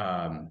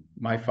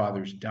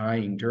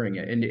dying during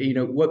it. And you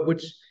know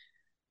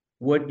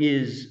what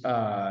is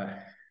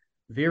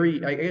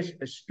very, I guess,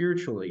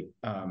 spiritually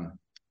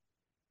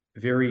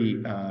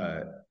very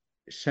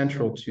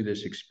central to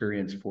this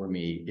experience for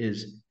me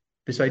is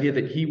this idea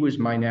that he was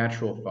my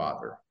natural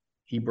father.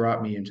 He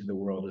brought me into the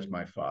world as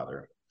my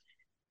father,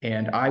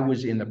 and I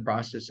was in the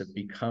process of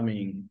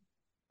becoming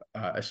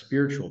a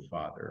spiritual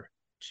father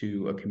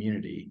to a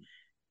community.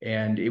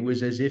 And it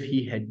was as if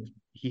he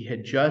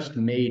had just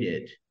made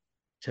it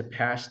to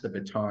pass the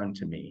baton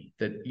to me,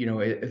 that, you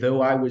know,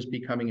 though I was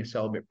becoming a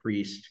celibate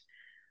priest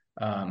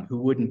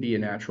who wouldn't be a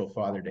natural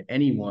father to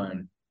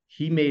anyone,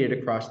 he made it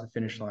across the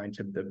finish line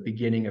to the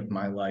beginning of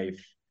my life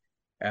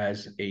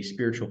as a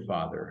spiritual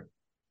father.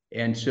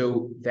 And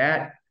so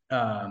that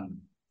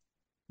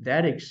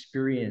that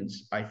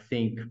experience, I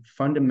think,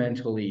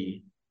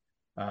 fundamentally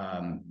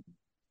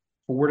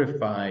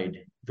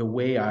fortified the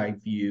way I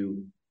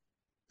view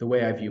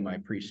my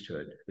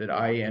priesthood, that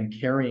I am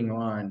carrying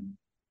on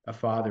a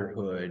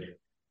fatherhood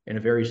in a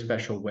very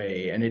special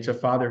way. And it's a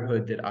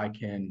fatherhood that I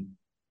can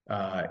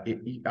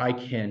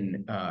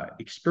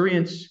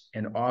experience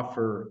and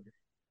offer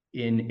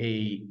in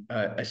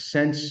a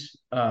sense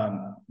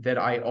that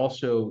I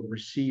also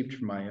received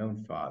from my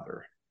own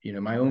father. You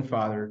know, my own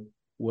father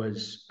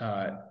was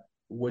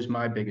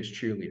my biggest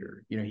cheerleader.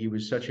 You know, he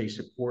was such a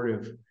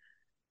supportive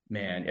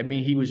man. I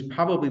mean, he was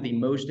probably the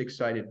most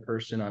excited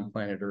person on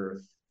planet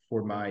Earth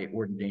for my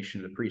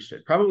ordination of the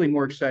priesthood, probably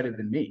more excited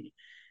than me.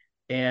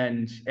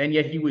 And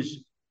yet he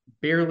was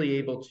barely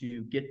able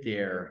to get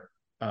there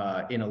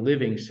in a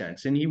living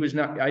sense. And he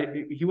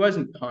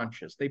wasn't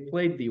conscious. They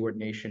played the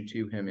ordination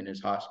to him in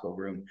his hospital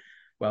room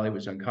while he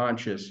was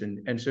unconscious.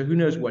 And so who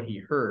knows what he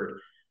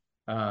heard.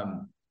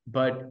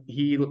 But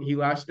he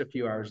lasted a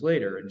few hours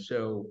later. And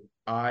so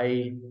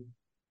I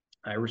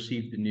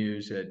received the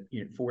news at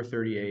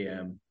 4:30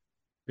 a.m.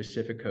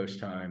 Pacific Coast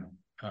time.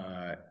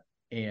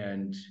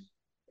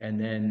 And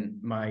then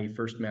my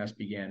first mass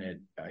began at,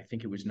 I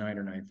think it was 9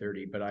 or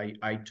 9:30. But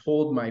I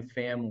told my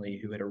family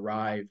who had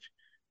arrived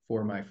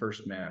for my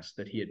first mass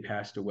that he had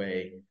passed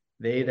away.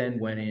 They then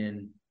went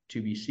in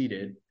to be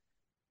seated,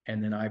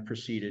 and then I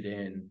proceeded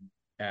in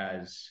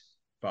as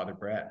Father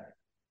Brad.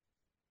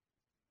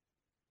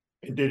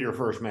 And did your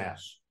first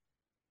mass.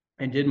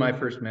 And did my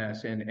first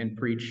mass and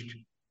preached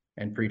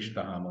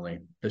the homily,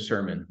 the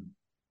sermon.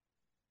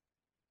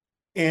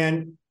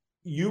 And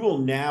you will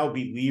now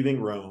be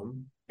leaving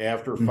Rome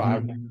after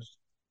 5 months.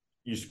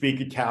 You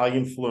speak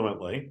Italian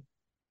fluently.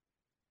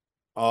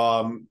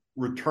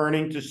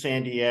 Returning to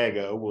San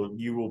Diego,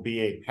 you will be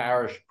a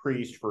parish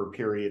priest for a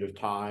period of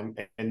time.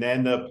 And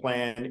then the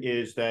plan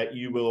is that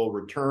you will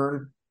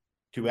return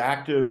to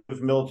active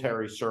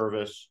military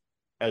service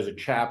as a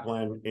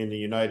chaplain in the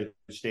United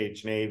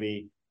States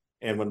Navy.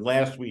 And when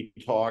last we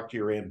talked,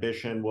 your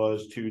ambition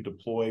was to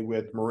deploy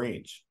with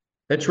Marines.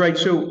 That's right.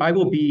 So I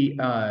will be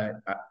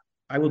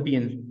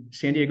in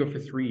San Diego for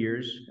 3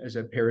 years as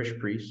a parish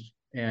priest,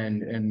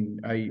 and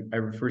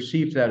I've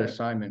received that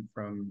assignment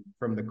from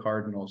the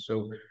cardinal.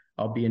 So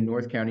I'll be in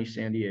North County,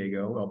 San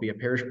Diego. I'll be a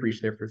parish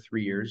priest there for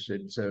 3 years.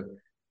 It's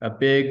a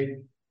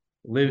big,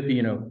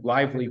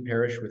 lively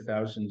parish with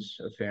thousands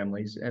of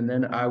families. And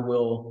then I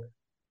will,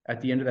 at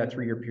the end of that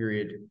 3-year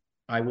period,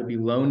 I will be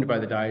loaned by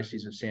the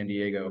Diocese of San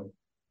Diego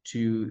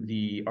to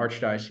the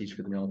Archdiocese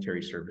for the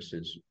Military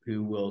Services,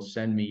 who will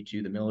send me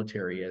to the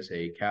military as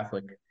a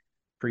Catholic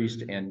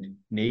priest and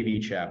Navy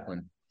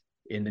chaplain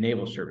in the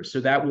naval service. So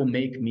that will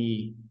make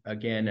me,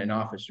 again, an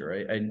officer,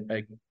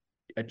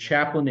 a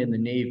chaplain in the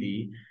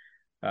Navy,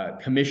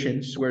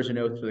 commissioned, swears an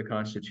oath to the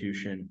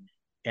Constitution,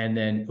 and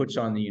then puts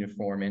on the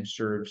uniform and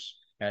serves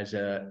as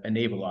a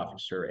naval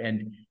officer.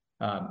 And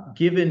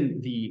given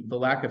the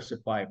lack of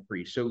supply of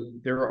priests, so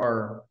there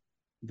are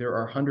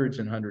hundreds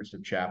and hundreds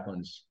of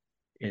chaplains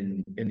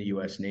in the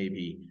U.S.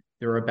 Navy.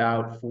 There are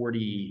about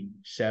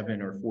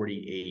 47 or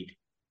 48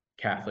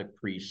 Catholic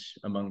priests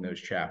among those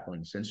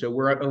chaplains. And so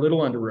we're a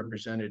little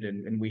underrepresented,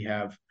 and we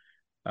have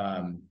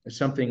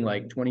something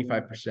like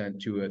 25%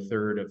 to a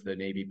third of the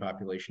Navy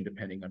population,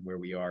 depending on where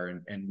we are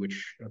and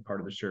which part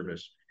of the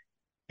service.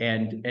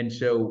 And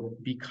so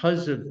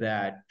because of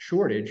that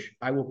shortage,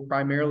 I will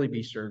primarily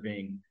be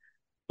serving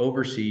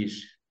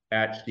overseas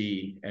at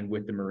sea and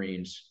with the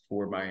Marines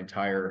for my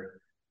entire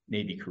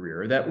Navy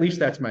career. Or that, at least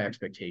that's my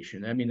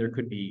expectation. I mean, there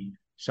could be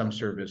some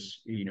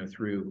service,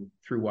 through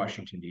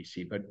Washington,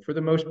 D.C., but for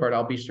the most part,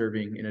 I'll be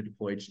serving in a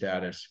deployed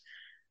status.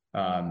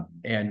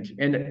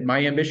 And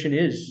my ambition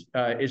is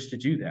to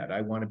do that.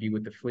 I want to be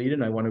with the fleet,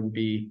 and I want to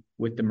be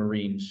with the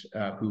Marines,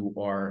 who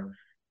are,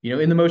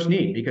 in the most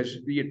need, because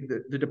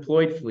the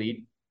deployed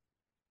fleet,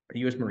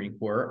 the U.S. Marine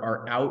Corps,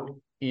 are out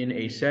in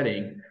a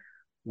setting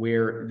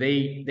where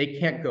they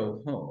can't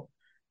go home.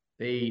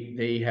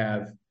 They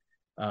have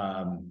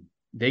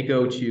they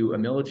go to a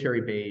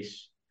military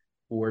base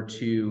or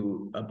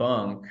to a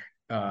bunk,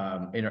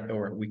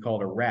 or we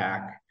call it a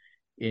rack,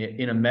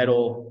 in a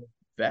metal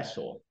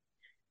vessel,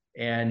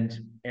 and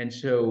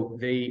so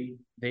they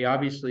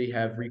obviously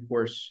have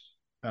recourse,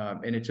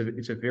 and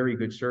it's a very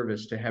good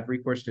service to have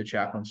recourse to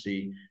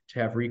chaplaincy, to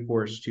have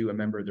recourse to a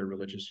member of their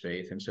religious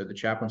faith. And so the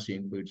chaplaincy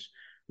includes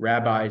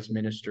rabbis,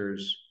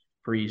 ministers,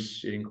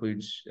 priests. It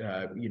includes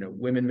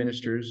women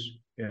ministers,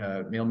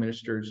 male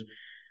ministers,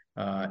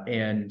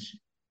 and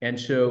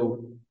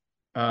so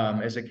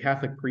as a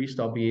Catholic priest,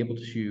 I'll be able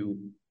to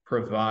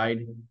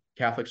provide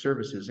Catholic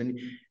services. And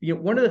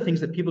one of the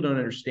things that people don't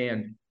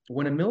understand,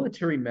 when a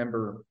military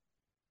member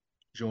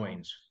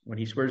joins, when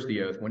he swears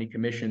the oath, when he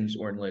commissions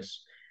or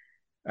enlists,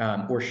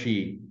 or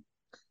she,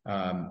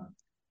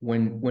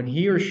 when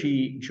he or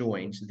she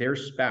joins, their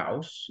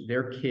spouse,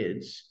 their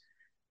kids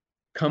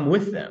come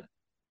with them.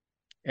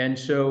 And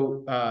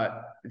so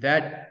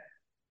that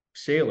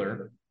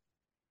sailor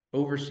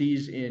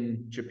overseas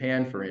in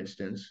Japan, for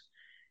instance,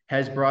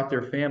 has brought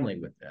their family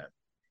with them.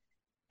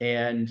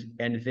 And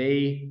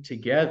they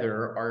together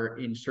are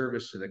in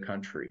service to the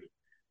country.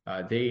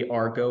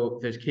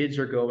 Those kids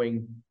are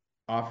going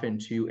often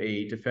to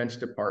a Defense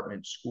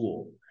Department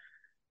school.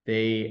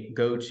 Their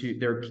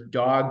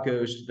dog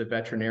goes to the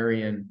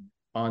veterinarian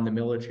on the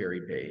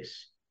military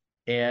base.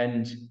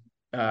 And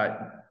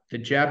the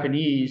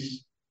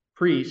Japanese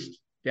priest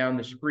down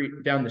the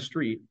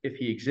street, if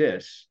he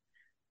exists,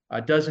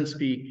 doesn't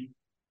speak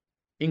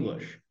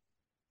English.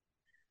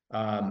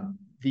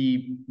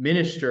 The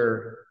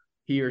minister,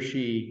 he or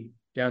she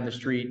down the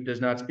street, does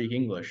not speak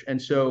English.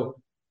 And so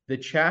the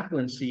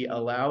chaplaincy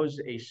allows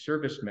a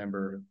service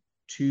member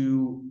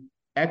to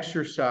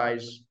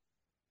exercise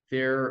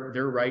their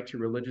right to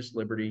religious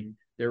liberty,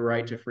 their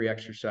right to free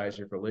exercise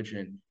of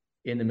religion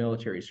in the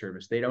military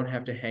service. They don't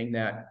have to hang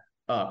that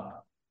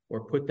up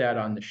or put that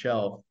on the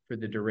shelf for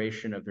the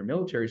duration of their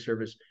military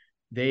service.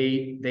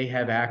 They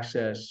have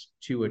access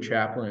to a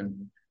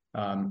chaplain,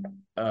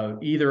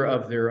 either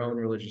of their own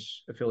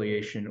religious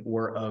affiliation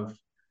or of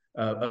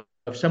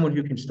someone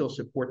who can still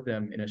support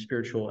them in a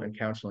spiritual and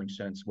counseling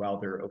sense while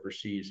they're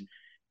overseas.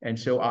 And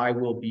so I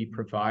will be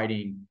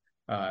providing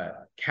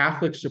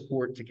Catholic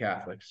support to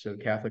Catholics, so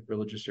Catholic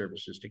religious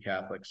services to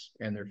Catholics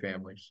and their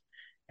families,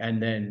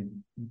 and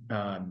then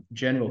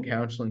general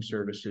counseling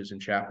services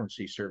and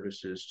chaplaincy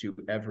services to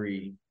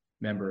every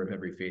member of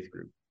every faith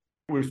group.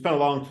 We've spent a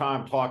long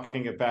time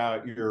talking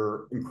about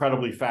your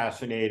incredibly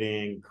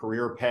fascinating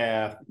career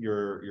path,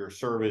 your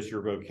service,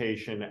 your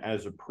vocation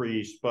as a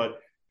priest, but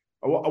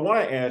I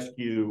want to ask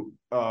you,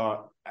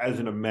 as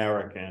an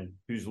American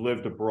who's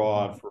lived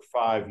abroad for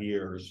 5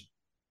 years,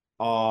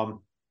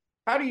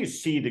 how do you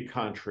see the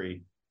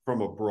country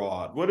from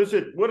abroad? What does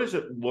it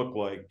look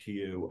like to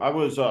you? I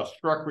was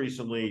struck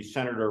recently,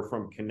 Senator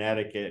from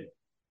Connecticut,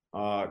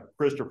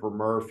 Christopher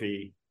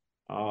Murphy,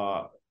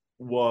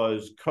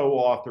 was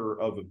co-author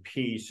of a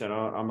piece, and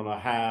I'm going to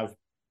have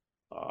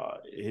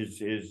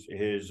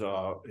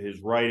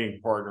his writing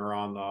partner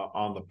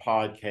on the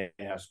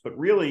podcast, but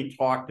really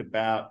talked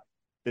about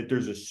that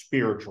there's a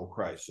spiritual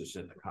crisis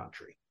in the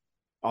country.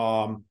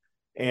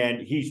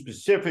 And he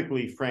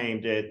specifically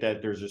framed it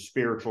that there's a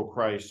spiritual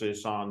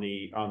crisis on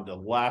the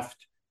left,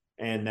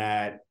 and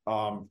that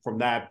from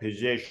that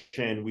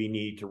position, we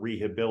need to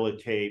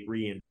rehabilitate,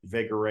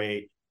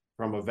 reinvigorate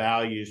from a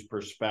values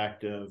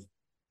perspective,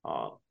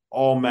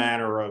 all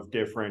manner of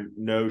different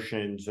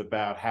notions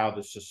about how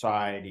the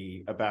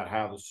society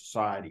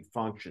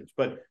functions.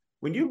 But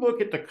when you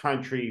look at the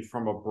country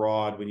from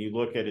abroad, when you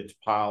look at its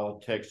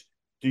politics,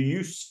 do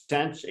you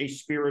sense a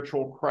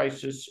spiritual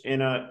crisis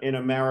in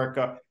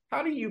America?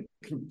 How do you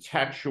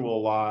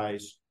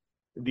contextualize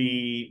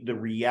the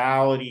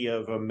reality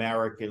of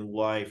American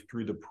life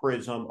through the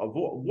prism of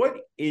what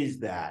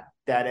is that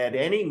at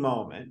any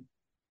moment,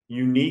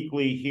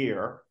 uniquely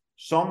here,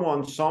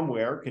 someone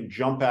somewhere can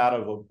jump out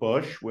of a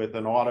bush with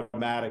an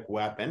automatic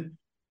weapon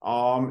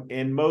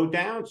and mow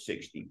down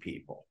 60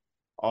 people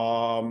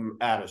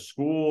at a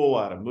school,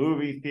 at a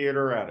movie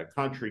theater, at a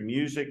country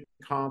music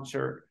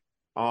concert?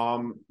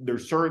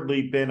 There's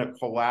certainly been a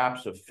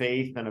collapse of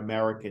faith in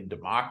American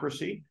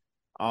democracy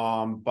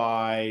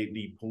by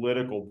the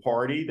political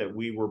party that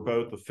we were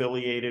both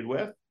affiliated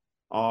with.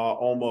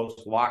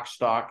 almost lock,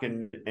 stock,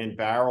 and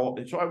barrel.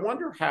 And so I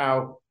wonder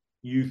how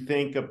you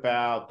think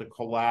about the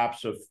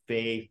collapse of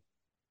faith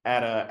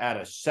at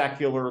a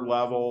secular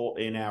level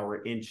in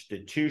our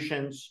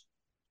institutions,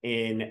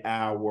 in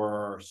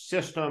our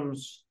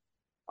systems,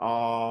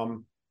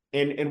 and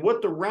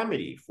what the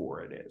remedy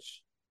for it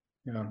is.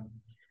 Yeah.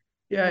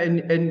 Yeah,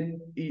 and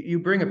you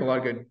bring up a lot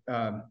of good.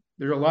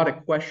 There's a lot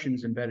of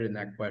questions embedded in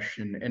that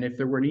question, and if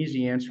there were an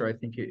easy answer, I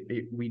think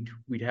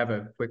we'd have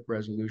a quick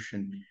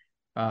resolution.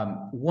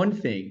 One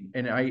thing,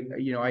 and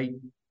I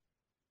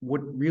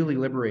what really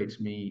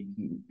liberates me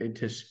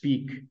to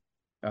speak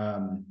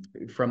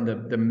from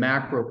the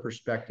macro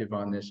perspective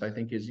on this, I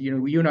think, is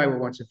you and I were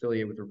once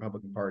affiliated with the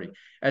Republican Party.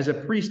 As a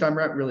priest, I'm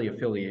not really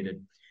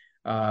affiliated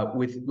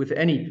with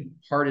any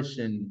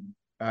partisan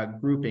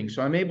grouping.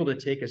 So I'm able to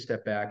take a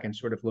step back and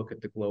sort of look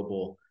at the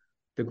global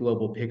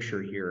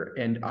picture here.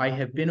 And I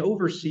have been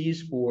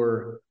overseas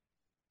for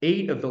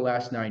 8 of the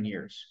last 9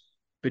 years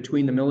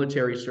between the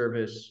military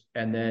service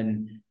and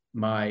then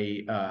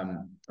my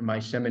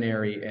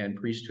seminary and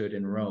priesthood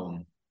in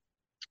Rome.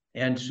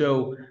 And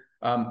so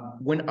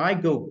when I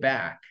go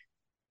back,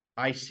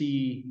 I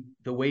see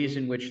the ways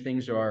in which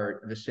things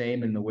are the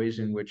same and the ways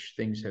in which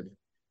things have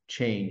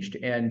changed.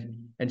 And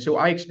so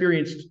I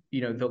experienced,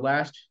 the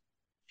last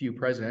few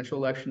presidential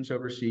elections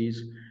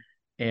overseas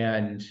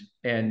and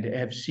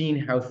have seen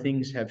how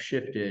things have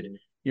shifted.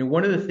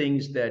 One of the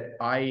things that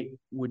I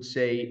would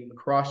say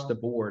across the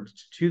board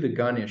to the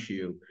gun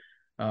issue,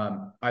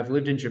 I've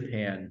lived in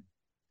Japan,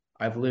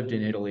 I've lived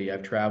in Italy,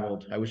 I've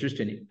traveled. I was just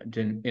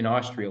in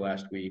Austria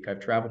last week. I've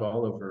traveled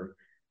all over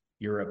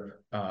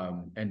Europe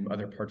and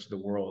other parts of the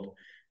world.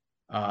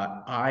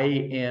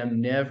 I am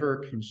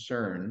never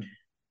concerned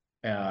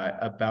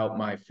about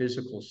my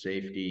physical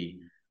safety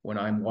when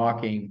I'm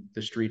walking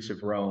the streets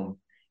of Rome,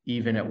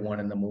 even at 1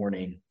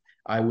 a.m.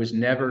 I was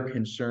never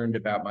concerned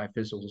about my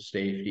physical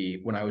safety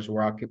when I was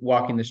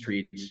walking the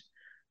streets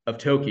of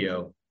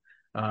Tokyo.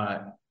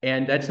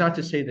 And that's not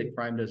to say that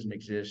crime doesn't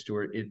exist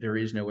or there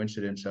is no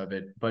incidence of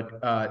it, but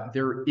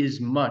there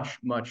is much,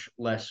 much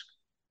less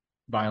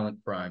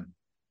violent crime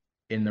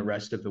in the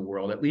rest of the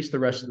world, at least the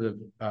rest of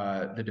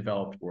the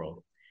developed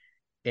world.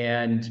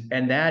 And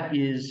that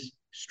is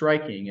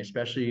striking,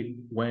 especially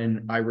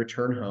when I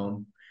return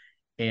home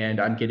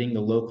and I'm getting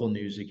the local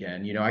news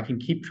again. I can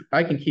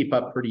keep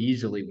up pretty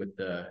easily with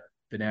the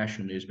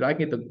national news, but I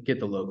get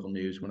the local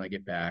news when I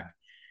get back,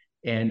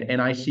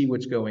 and I see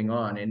what's going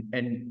on.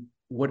 And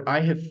what I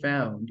have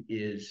found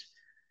is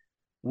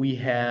we've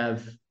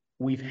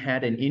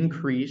had an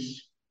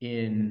increase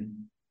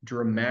in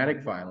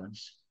dramatic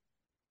violence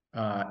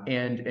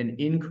and an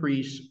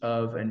increase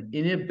of an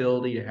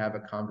inability to have a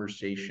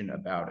conversation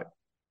about it.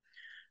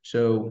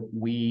 So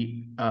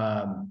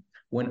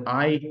when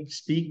I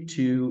speak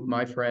to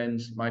my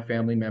friends, my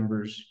family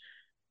members,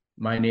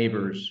 my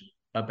neighbors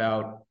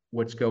about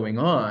what's going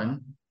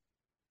on,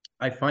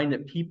 I find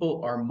that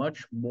people are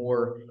much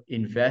more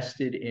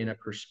invested in a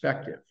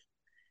perspective.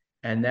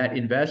 And that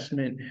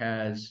investment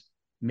has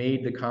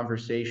made the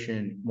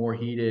conversation more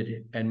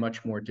heated and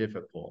much more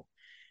difficult.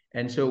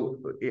 And so,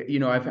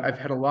 I've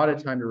had a lot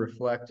of time to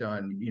reflect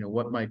on,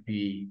 what might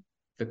be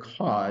the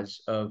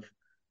cause of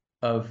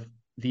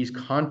these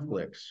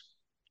conflicts.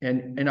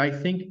 And I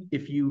think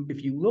if you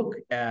look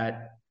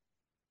at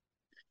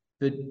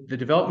the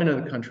development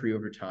of the country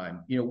over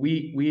time,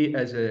 we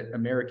as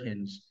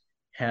Americans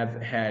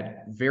have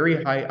had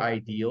very high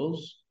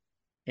ideals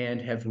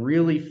and have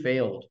really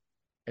failed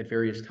at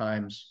various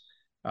times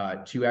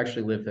to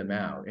actually live them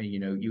out. And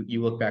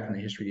you look back in the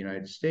history of the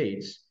United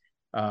States,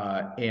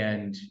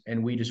 and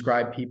we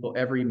describe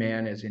every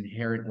man as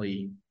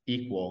inherently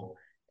equal.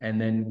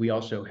 And then we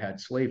also had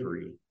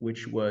slavery,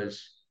 which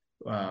was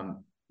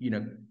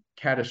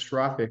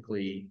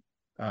catastrophically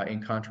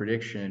in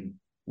contradiction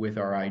with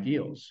our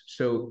ideals.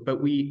 So,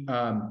 but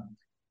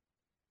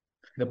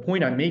the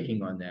point I'm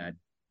making on that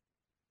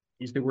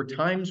is there were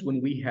times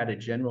when we had a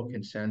general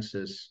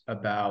consensus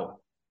about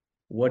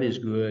what is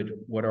good,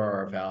 what are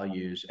our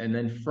values, and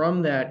then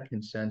from that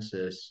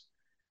consensus,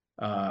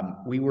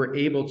 we were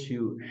able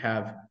to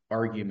have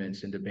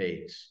arguments and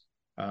debates.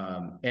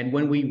 And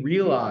when we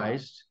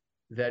realized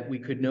that we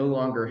could no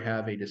longer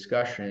have a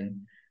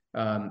discussion,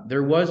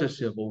 there was a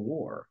civil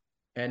war.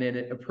 And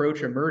an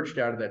approach emerged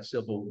out of that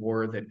civil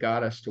war that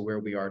got us to where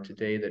we are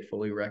today, that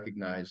fully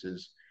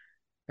recognizes,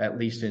 at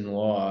least in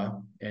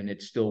law, and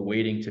it's still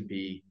waiting to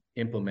be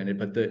implemented,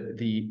 but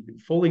the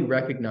fully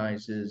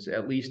recognizes,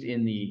 at least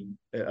in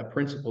a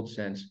principled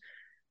sense,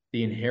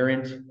 the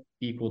inherent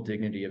equal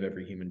dignity of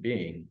every human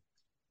being.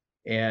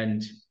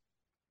 And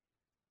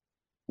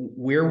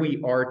where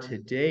we are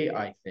today,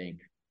 I think,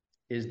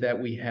 is that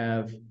we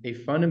have a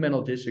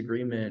fundamental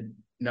disagreement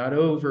not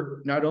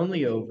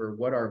only over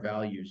what our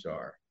values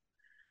are,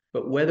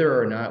 but whether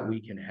or not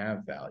we can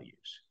have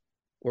values,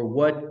 or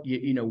what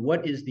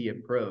is the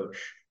approach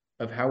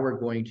of how we're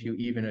going to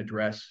even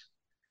address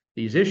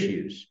these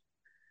issues.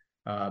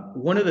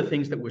 One of the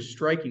things that was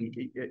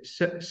striking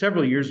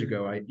several years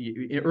ago,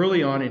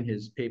 early on in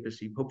his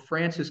papacy, Pope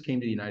Francis came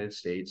to the United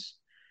States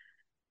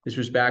This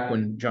was back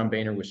when John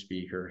Boehner was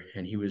speaker,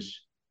 and he was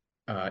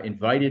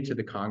invited to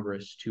the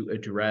Congress to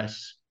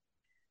address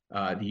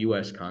the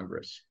U.S.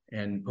 Congress.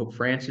 And Pope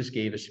Francis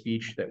gave a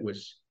speech that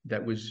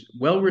was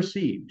well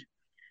received.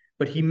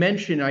 But he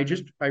mentioned,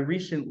 I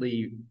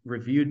recently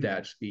reviewed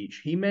that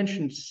speech. He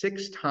mentioned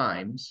 6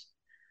 times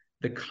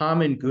the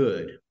common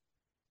good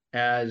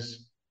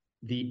as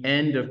the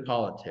end of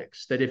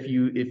politics. That if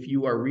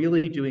you are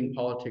really doing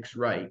politics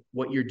right,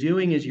 what you're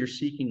doing is you're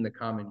seeking the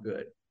common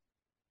good.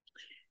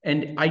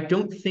 And I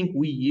don't think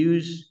we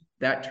use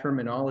that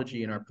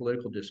terminology in our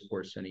political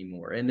discourse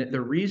anymore. And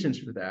the reasons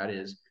for that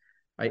is,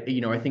 I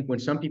think when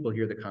some people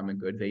hear the common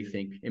good, they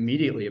think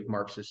immediately of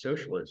Marxist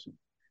socialism,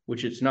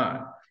 which it's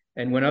not.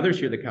 And when others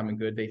hear the common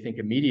good, they think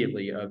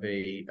immediately of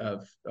the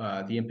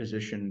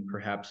imposition,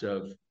 perhaps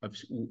of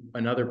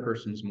another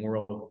person's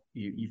moral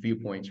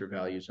viewpoints or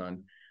values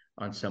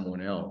on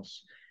someone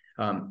else.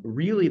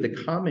 Really,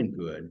 the common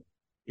good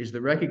is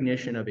the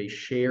recognition of a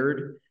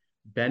shared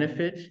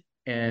benefit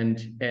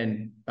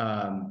and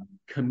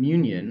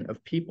communion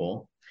of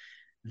people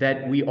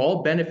that we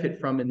all benefit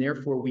from, and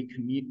therefore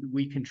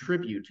we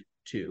contribute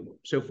to.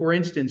 So, for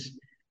instance,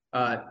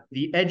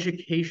 the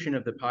education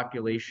of the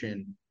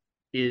population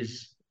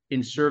is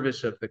in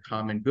service of the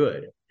common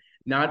good.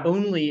 Not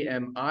only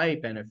am I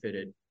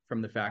benefited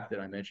from the fact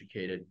that I'm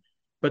educated,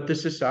 but the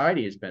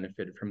society is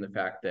benefited from the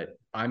fact that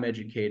I'm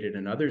educated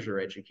and others are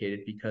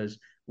educated, because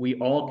we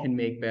all can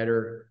make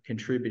better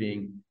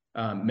contributing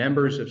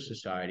members of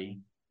society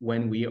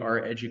when we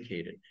are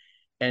educated.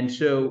 And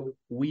so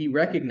we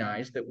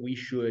recognize that we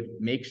should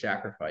make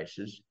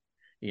sacrifices,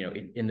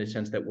 in the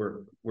sense that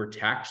we're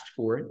taxed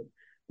for it,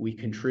 we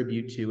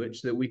contribute to it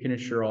so that we can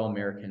ensure all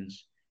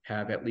Americans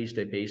have at least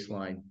a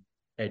baseline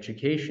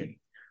education.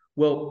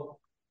 Well,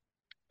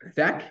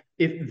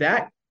 if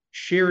that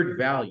shared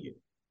value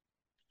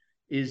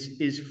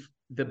is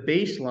the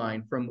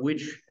baseline from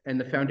which, and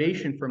the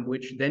foundation from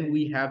which, then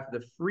we have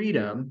the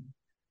freedom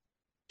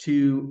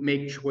to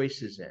make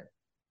choices in.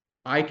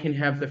 I can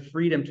have the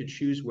freedom to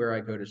choose where I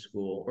go to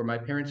school, or my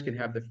parents can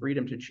have the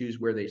freedom to choose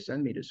where they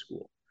send me to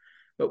school.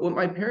 But what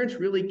my parents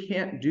really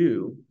can't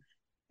do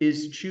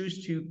is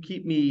choose to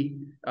keep me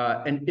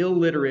an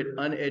illiterate,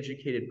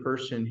 uneducated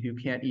person who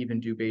can't even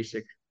do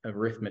basic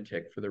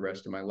arithmetic for the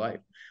rest of my life.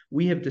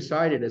 We have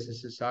decided as a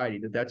society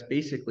that that's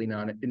basically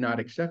not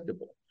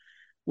acceptable.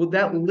 Well,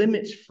 that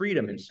limits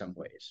freedom in some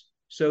ways.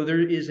 So there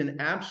is an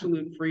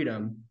absolute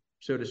freedom,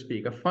 so to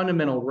speak, a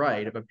fundamental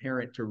right of a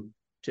parent to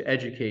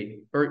educate,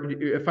 or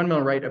a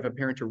fundamental right of a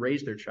parent to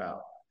raise their child,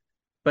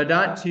 but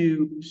not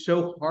to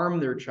so harm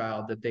their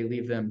child that they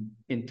leave them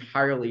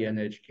entirely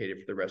uneducated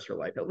for the rest of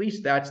their life. At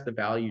least that's the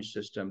value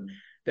system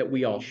that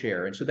we all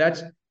share. And so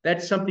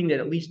that's something that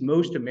at least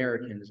most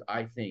Americans,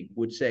 I think,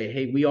 would say,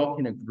 hey, we all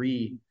can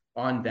agree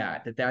on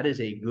that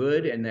is a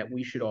good, and that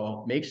we should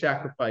all make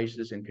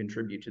sacrifices and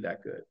contribute to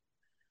that good.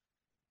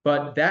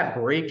 But that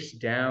breaks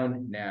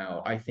down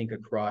now, I think,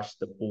 across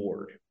the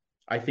board.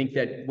 I think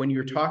that when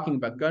you're talking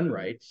about gun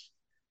rights,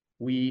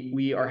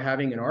 we are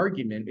having an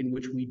argument in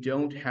which we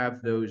don't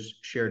have those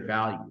shared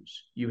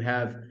values. You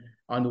have,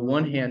 on the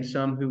one hand,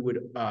 some who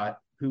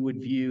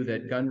would view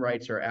that gun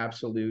rights are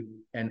absolute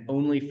and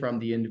only from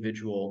the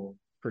individual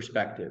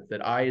perspective,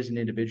 that I as an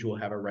individual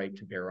have a right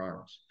to bear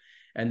arms.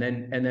 And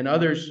then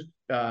others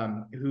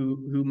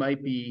who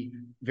might be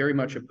very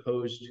much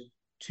opposed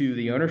to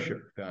the ownership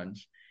of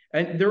guns.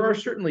 And there are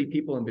certainly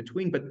people in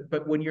between,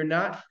 but when you're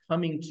not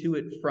coming to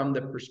it from the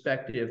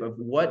perspective of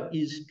what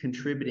is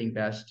contributing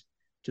best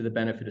to the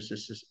benefit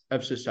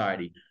of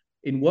society,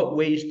 in what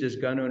ways does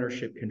gun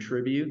ownership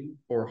contribute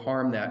or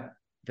harm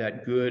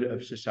that good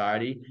of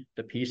society,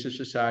 the peace of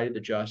society, the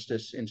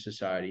justice in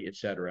society, et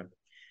cetera.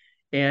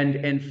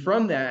 And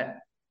from that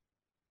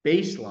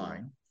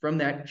baseline, from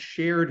that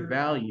shared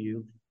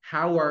value,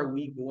 how are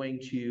we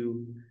going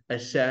to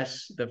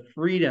assess the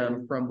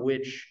freedom from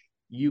which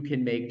you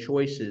can make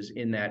choices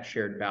in that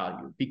shared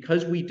value?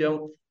 Because we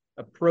don't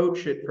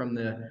approach it from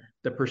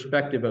the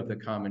perspective of the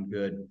common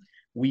good,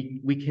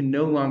 we can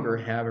no longer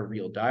have a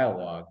real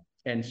dialogue.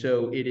 And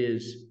so it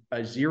is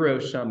a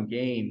zero-sum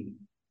game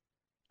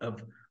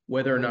of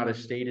whether or not a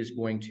state is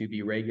going to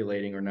be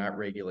regulating or not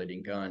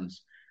regulating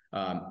guns,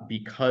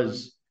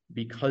 because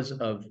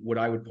of what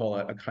I would call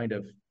a kind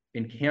of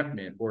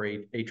encampment or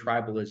a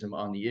tribalism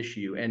on the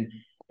issue.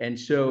 And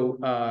so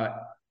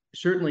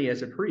certainly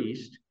as a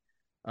priest,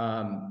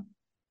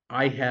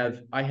 I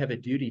have a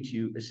duty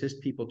to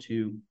assist people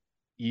to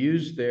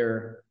use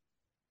their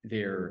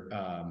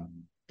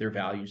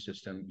value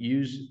system,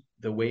 use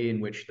the way in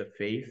which the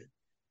faith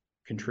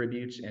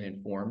contributes and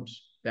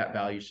informs that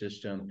value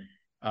system,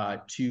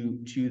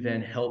 to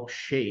then help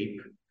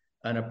shape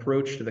an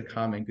approach to the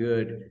common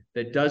good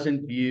that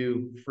doesn't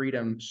view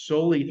freedom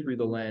solely through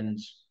the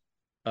lens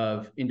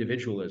of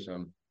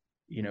individualism,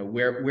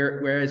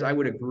 whereas I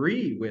would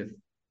agree with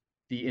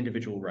the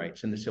individual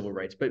rights and the civil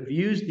rights, but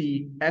views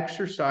the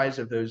exercise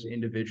of those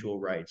individual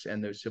rights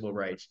and those civil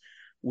rights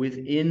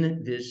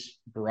within this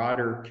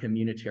broader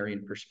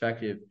communitarian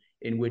perspective,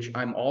 in which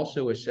I'm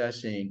also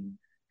assessing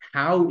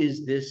how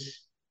is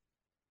this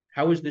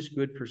How is this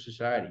good for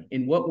society?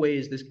 In what way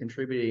is this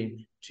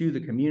contributing to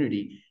the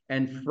community?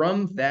 And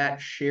from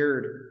that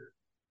shared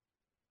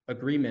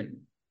agreement,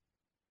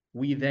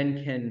 we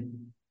then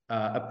can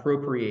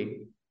appropriate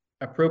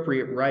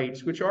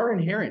rights, which are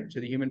inherent to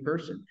the human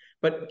person,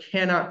 but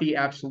cannot be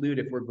absolute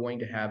if we're going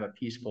to have a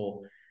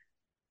peaceful,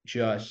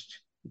 just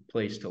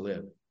place to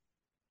live.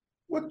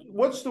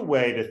 What's the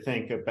way to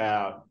think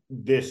about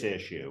this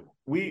issue?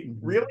 We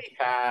really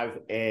have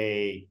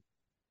a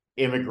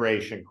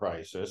immigration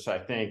crisis. I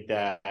think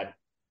that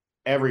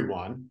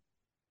everyone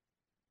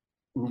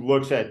who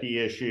looks at the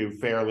issue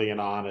fairly and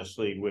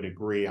honestly would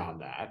agree on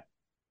that.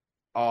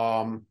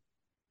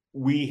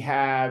 We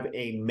have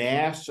a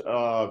mass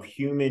of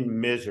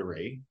human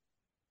misery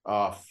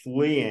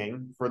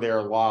fleeing for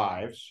their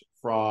lives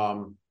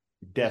from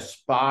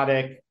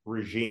despotic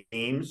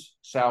regimes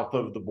south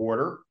of the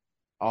border,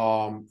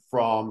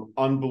 from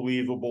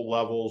unbelievable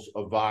levels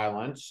of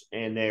violence,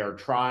 and they are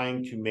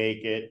trying to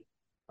make it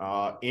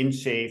in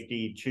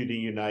safety to the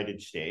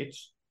United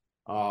States.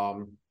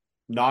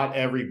 Not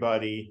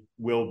everybody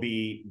will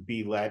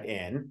be let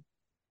in.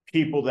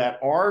 People that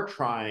are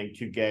trying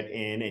to get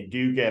in and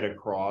do get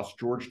across,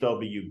 George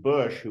W.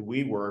 Bush, who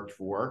we worked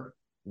for,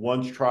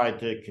 once tried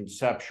to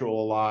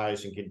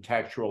conceptualize and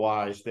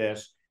contextualize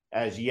this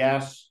as,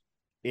 yes,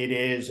 it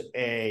is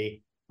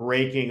a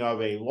breaking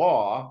of a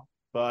law,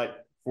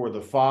 but for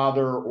the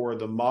father or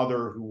the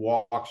mother who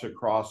walks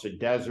across a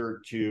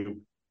desert to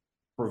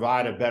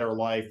provide a better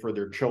life for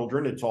their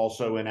children, it's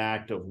also an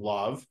act of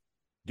love,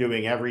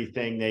 doing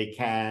everything they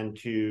can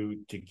to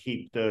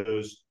keep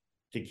those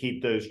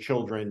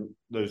children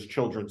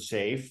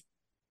safe.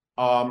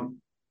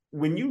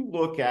 When you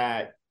look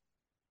at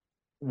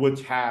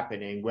what's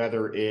happening,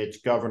 whether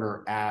it's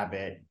Governor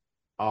Abbott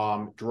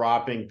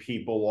dropping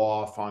people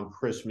off on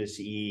Christmas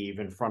Eve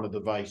in front of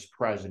the vice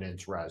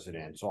president's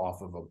residence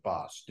off of a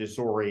bus,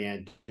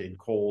 disoriented,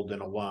 cold,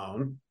 and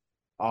alone,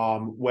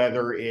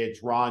 whether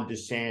it's Ron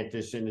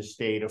DeSantis in the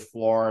state of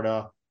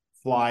Florida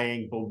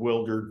flying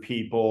bewildered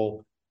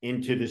people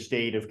into the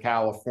state of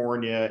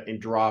California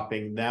and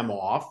dropping them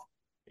off,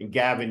 and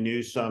Gavin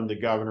Newsom, the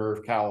governor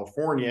of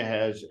California,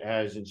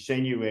 has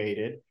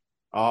insinuated,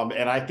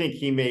 and I think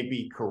he may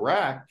be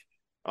correct,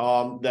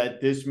 that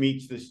this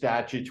meets the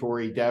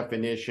statutory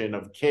definition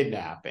of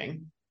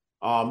kidnapping,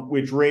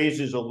 which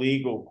raises a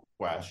legal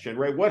question,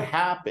 right? What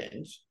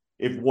happens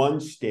if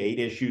one state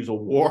issues a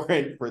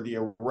warrant for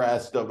the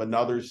arrest of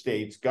another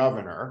state's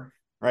governor,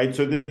 right?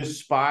 So this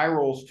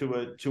spirals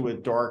to a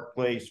dark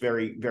place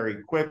very,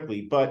 very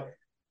quickly. But,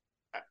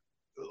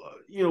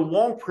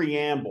 long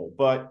preamble,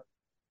 but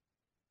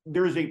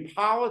there's a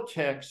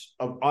politics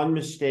of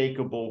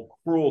unmistakable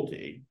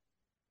cruelty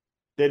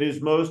that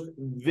is most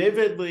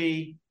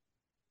vividly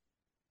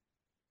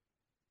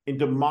and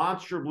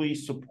demonstrably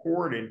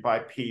supported by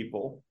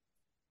people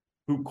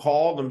who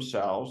call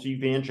themselves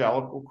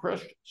evangelical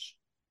Christians.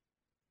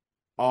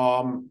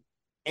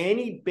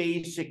 Any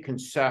basic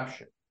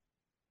conception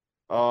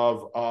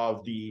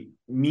of the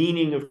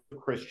meaning of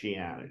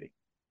Christianity,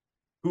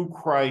 who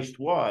Christ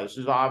was,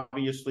 is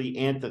obviously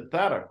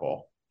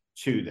antithetical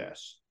to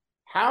this.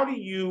 How do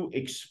you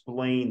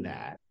explain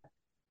that?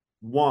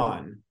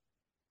 One.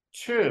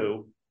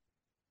 Two,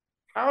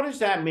 how does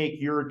that make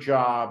your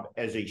job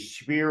as a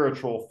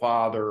spiritual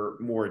father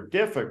more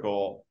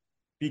difficult?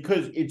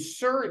 Because it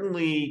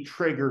certainly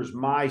triggers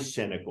my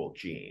cynical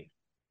gene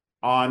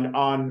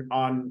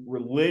on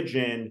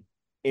religion.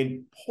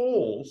 It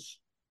pulls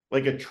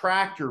like a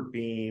tractor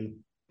beam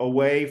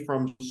away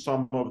from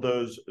some of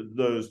those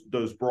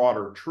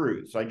broader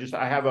truths. I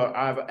have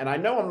and I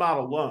know I'm not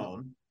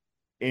alone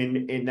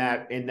in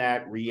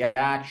that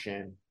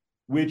reaction,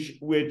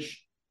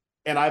 which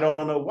and I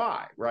don't know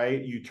why,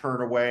 right? You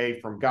turn away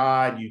from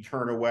God, you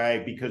turn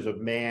away because of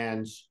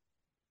man's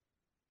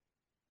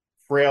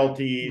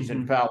frailties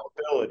and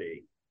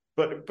fallibility.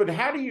 But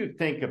how do you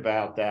think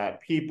about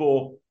that?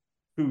 People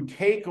who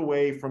take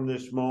away from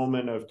this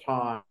moment of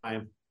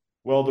time,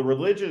 well, the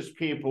religious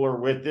people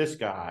are with this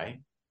guy,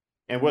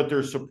 and what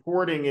they're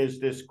supporting is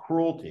this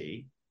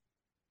cruelty,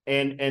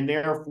 and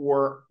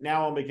therefore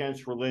now I'm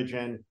against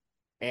religion,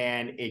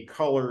 and it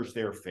colors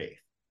their faith.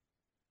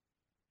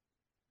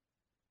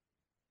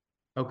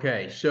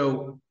 Okay,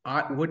 so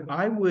what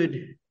I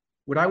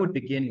would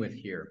begin with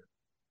here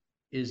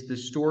is the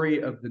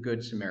story of the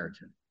Good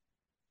Samaritan.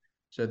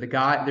 So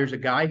there's a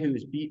guy who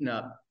is beaten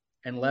up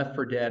and left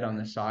for dead on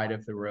the side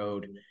of the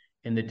road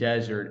in the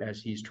desert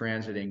as he's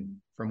transiting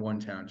from one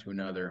town to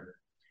another.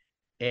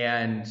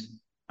 And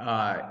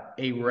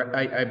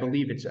I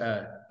believe it's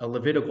a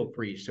Levitical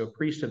priest, so a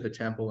priest of the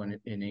temple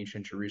in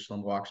ancient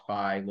Jerusalem, walks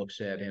by, looks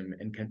at him,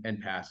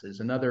 and passes.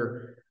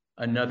 Another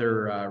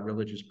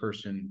religious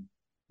person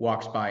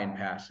walks by and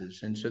passes.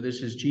 And so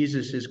this is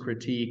Jesus's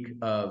critique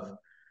of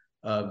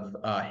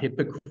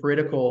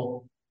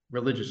hypocritical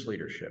religious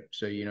leadership.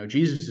 So,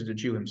 Jesus is a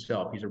Jew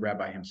himself. He's a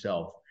rabbi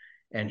himself.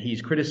 And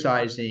he's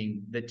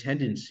criticizing the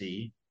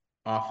tendency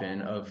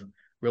often of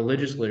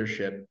religious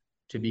leadership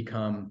to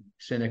become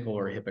cynical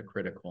or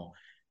hypocritical.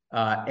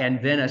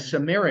 And then a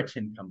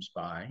Samaritan comes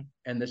by,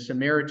 and the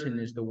Samaritan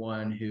is the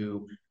one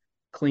who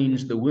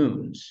cleans the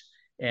wounds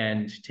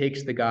and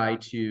takes the guy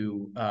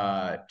to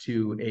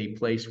a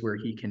place where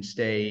he can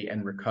stay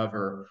and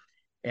recover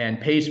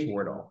and pays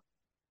for it all.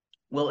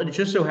 Well, it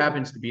just so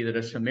happens to be that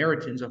a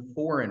Samaritan's a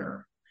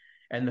foreigner,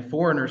 and the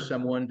foreigner is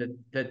someone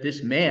that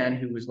this man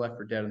who was left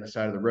for dead on the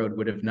side of the road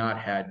would have not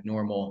had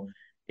normal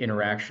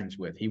interactions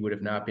with. He would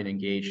have not been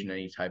engaged in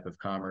any type of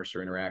commerce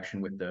or interaction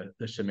with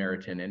the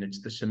Samaritan, and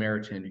it's the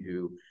Samaritan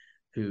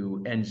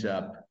who ends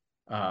up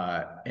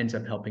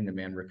helping the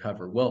man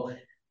recover. Well,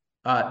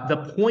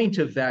 the point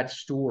of that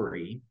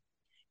story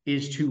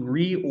is to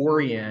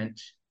reorient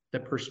the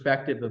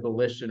perspective of the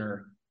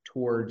listener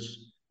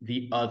towards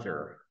the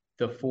other,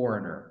 the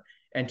foreigner,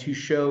 and to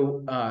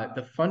show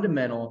the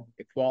fundamental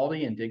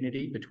equality and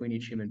dignity between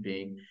each human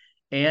being,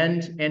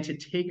 and to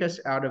take us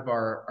out of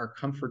our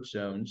comfort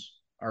zones,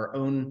 our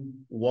own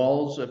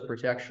walls of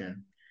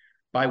protection,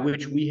 by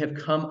which we have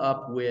come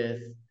up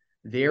with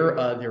their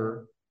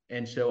other,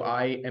 and so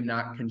I am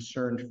not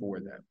concerned for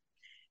them.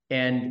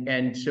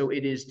 And so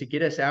it is to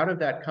get us out of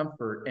that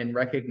comfort and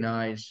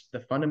recognize the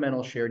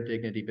fundamental shared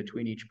dignity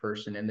between each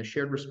person and the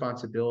shared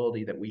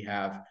responsibility that we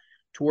have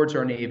towards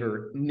our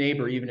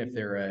neighbor, even if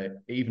they're a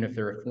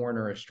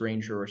foreigner, a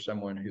stranger, or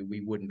someone who we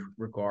wouldn't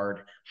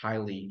regard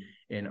highly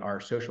in our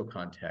social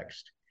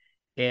context.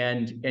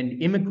 And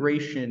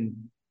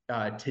immigration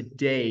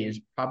today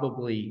is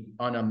probably,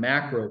 on a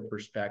macro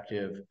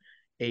perspective,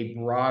 a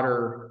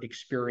broader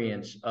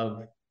experience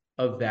of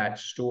that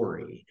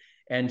story.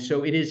 And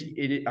so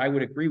I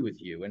would agree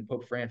with you, and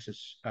Pope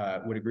Francis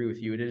would agree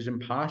with you. It is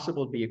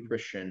impossible to be a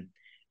Christian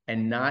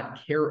and not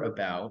care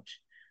about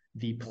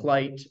the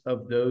plight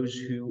of those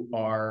who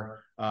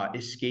are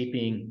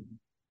escaping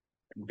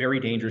very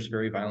dangerous,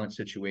 very violent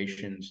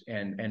situations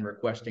and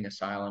requesting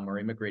asylum or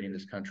immigrating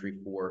this country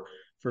for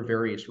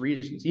various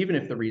reasons, even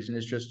if the reason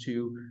is just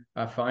to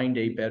find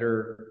a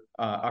better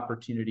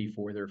opportunity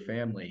for their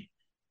family.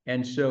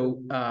 And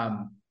so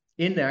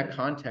in that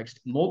context,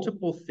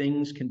 multiple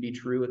things can be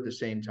true at the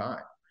same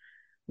time.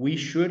 We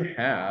should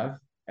have,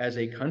 as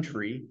a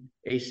country,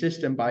 a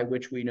system by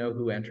which we know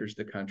who enters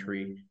the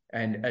country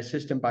and a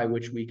system by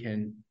which we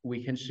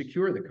can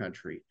secure the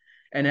country.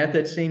 And at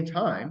that same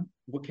time,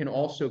 what can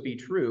also be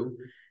true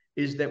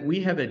is that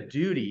we have a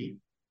duty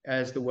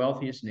as the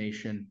wealthiest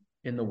nation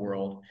in the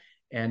world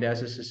and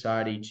as a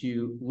society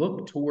to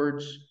look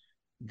towards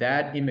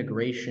that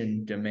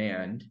immigration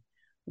demand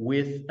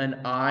with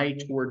an eye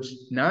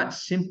towards not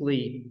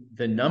simply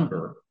the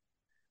number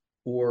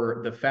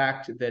or the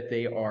fact that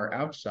they are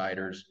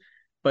outsiders,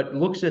 but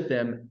looks at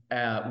them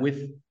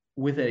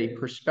with a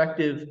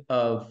perspective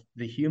of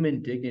the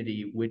human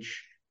dignity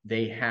which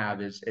they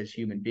have as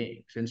human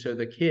beings. And so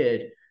the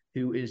kid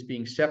who is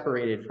being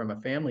separated from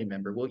a family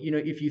member, well,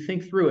 if you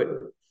think through it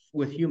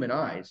with human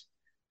eyes,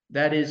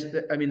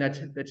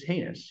 that's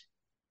heinous.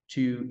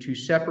 To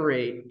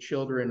separate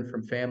children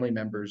from family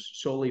members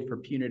solely for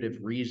punitive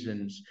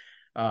reasons,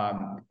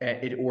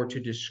 or to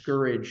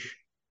discourage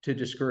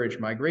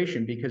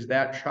migration, because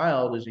that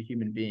child is a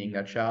human being.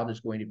 That child is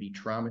going to be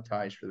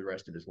traumatized for the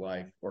rest of his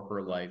life or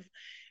her life.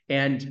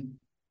 And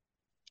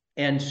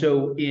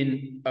so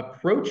in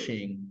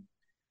approaching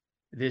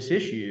this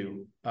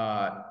issue,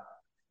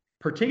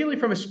 particularly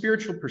from a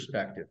spiritual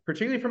perspective,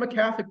 particularly from a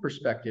Catholic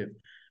perspective,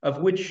 of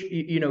which,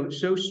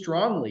 so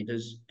strongly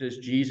does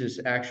Jesus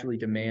actually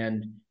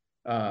demand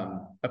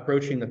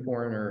approaching the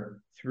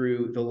foreigner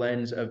through the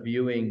lens of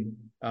viewing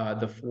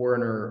the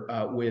foreigner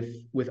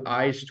with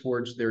eyes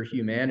towards their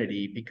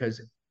humanity,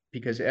 because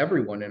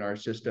everyone in our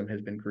system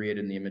has been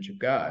created in the image of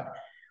God.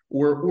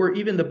 Or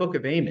even the book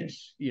of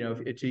Amos,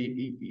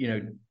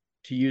 to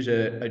use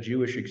a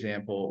Jewish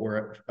example,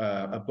 or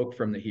a book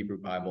from the Hebrew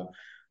Bible,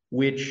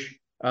 which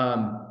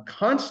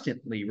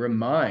constantly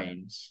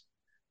reminds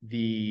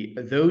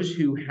those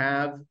who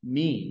have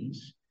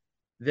means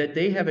that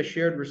they have a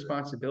shared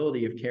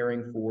responsibility of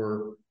caring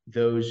for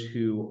those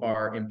who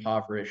are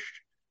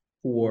impoverished,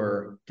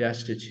 poor,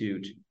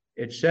 destitute,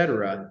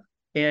 etc.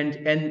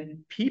 And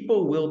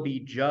people will be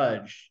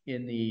judged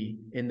in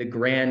the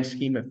grand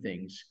scheme of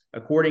things,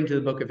 according to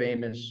the book of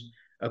Amos,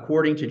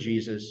 according to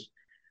Jesus,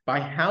 by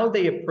how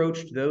they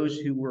approached those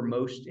who were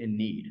most in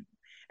need.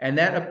 And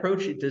that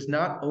approach, it does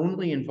not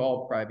only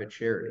involve private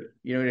charity.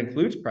 It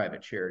includes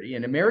private charity.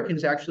 And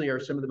Americans actually are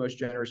some of the most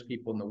generous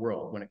people in the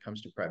world when it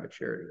comes to private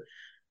charity.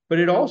 But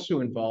it also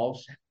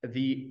involves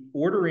the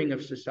ordering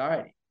of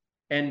society.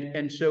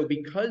 And so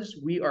because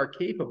we are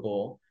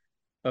capable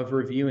of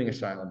reviewing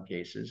asylum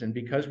cases, and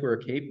because we're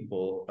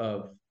capable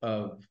of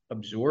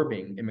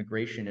absorbing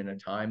immigration in a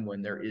time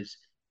when there is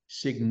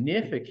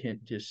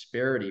significant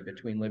disparity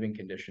between living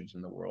conditions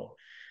in the world,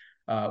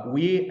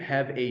 we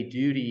have a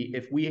duty.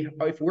 If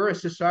we're a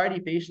society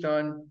based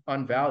on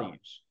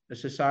values, a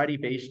society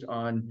based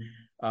on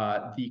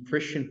the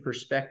Christian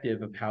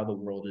perspective of how the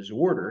world is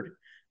ordered,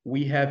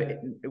 we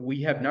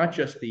have not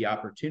just the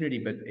opportunity,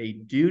 but a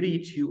duty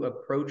to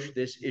approach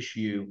this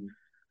issue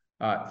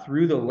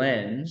through the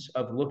lens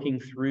of looking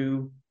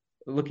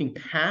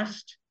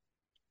past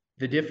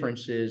the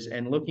differences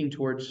and looking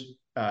towards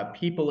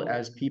people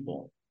as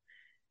people.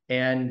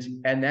 And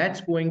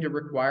that's going to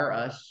require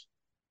us,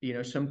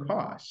 some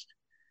cost.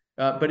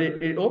 But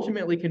it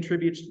ultimately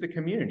contributes to the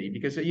community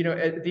because,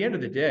 at the end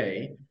of the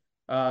day,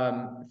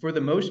 for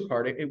the most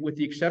part, with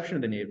the exception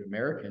of the Native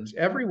Americans,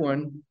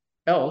 everyone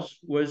else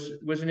was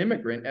an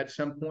immigrant at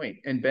some point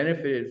and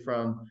benefited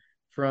from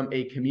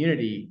a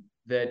community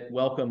that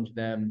welcomed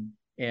them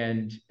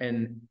and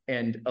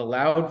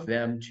allowed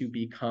them to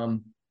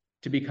become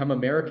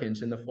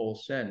Americans in the full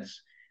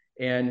sense.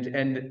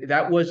 And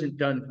that wasn't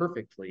done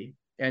perfectly.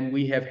 And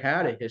we have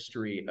had a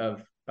history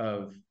of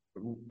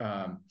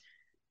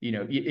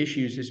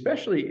issues,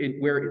 especially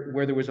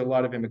where there was a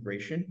lot of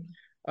immigration,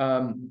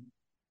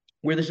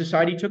 where the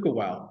society took a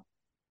while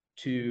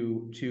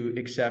to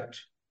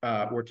accept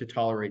or to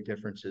tolerate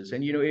differences.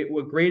 And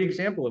a great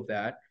example of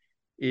that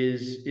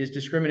is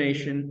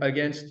discrimination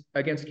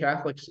against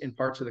Catholics in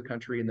parts of the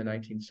country in the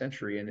 19th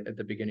century and at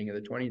the beginning of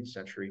the 20th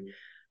century,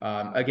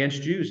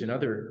 against Jews in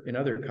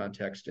other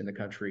contexts in the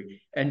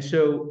country. And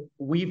so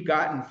we've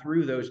gotten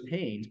through those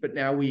pains, but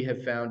now we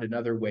have found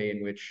another way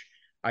in which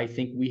I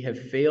think we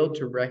have failed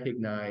to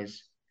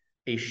recognize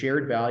a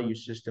shared value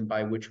system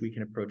by which we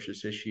can approach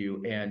this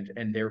issue and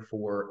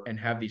therefore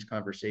have these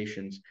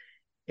conversations.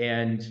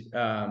 And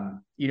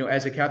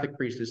as a Catholic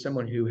priest, as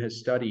someone who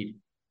has studied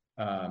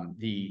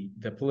the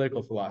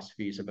political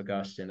philosophies of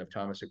Augustine, of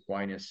Thomas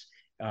Aquinas,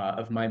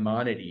 of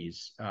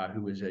Maimonides,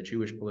 who was a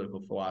Jewish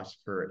political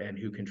philosopher and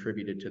who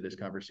contributed to this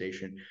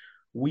conversation,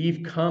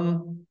 we've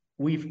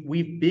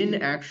been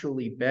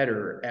actually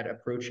better at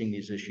approaching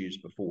these issues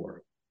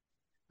before.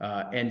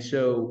 And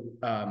so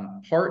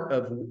part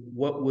of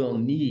what we'll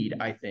need,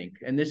 I think,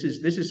 and this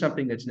is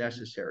something that's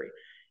necessary,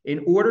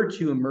 in order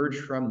to emerge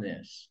from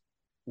this,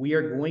 we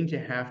are going to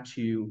have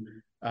to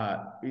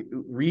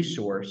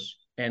resource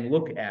and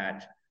look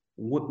at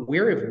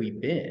where have we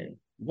been?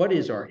 What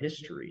is our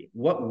history?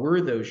 What were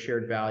those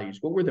shared values?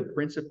 What were the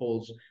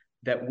principles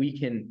that we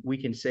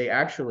can say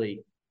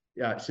actually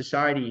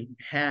society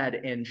had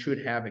and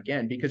should have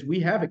again? Because we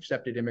have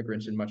accepted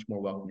immigrants in much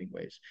more welcoming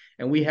ways,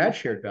 and we had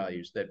shared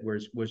values that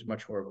was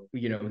much more,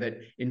 that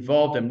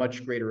involved a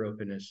much greater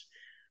openness.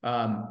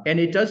 And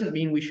it doesn't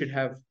mean we should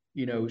have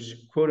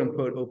quote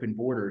unquote open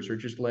borders or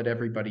just let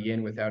everybody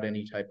in without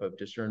any type of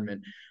discernment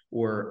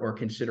or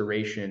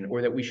consideration,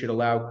 or that we should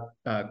allow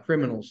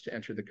criminals to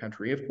enter the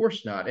country. Of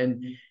course not.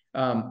 And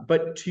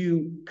but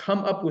to come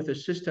up with a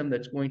system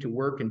that's going to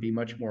work and be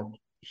much more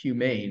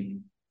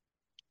humane,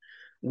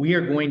 we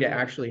are going to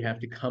actually have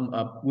to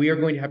we are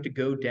going to have to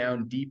go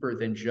down deeper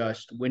than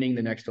just winning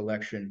the next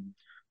election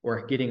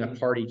or getting a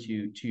party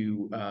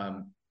to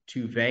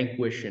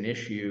vanquish an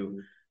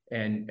issue.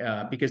 And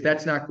because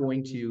that's not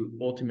going to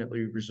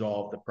ultimately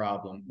resolve the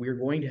problem. We're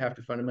going to have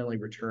to fundamentally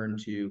return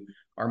to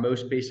our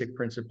most basic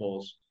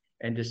principles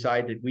and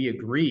decide that we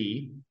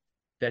agree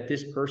that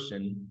this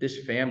person,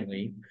 this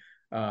family,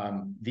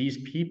 these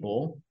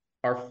people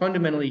are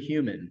fundamentally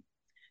human,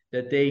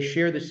 that they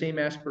share the same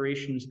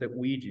aspirations that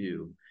we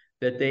do,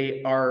 that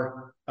they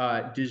are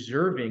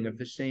deserving of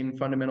the same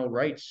fundamental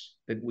rights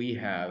that we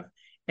have.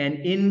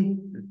 And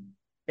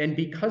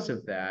because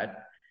of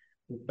that,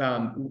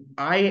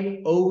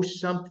 I owe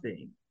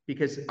something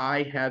because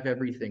I have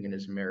everything and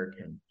as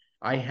American.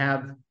 I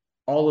have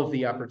all of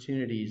the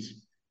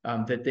opportunities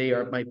that they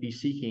might be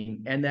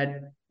seeking, and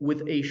that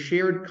with a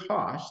shared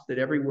cost that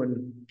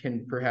everyone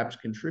can perhaps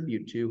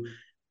contribute to,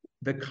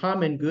 the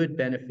common good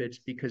benefits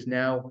because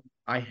now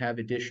I have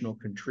additional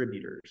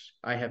contributors.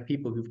 I have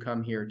people who've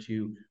come here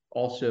to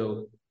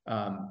also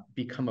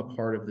become a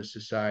part of the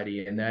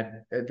society, and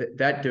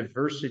that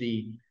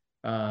diversity,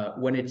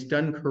 when it's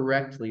done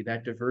correctly,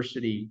 that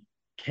diversity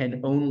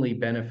can only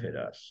benefit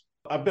us.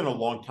 I've been a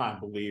long-time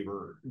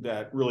believer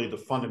that really the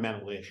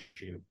fundamental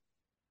issue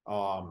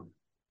of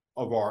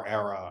our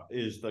era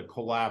is the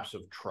collapse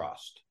of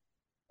trust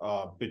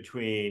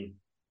between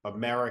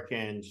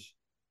Americans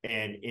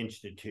and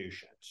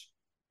institutions.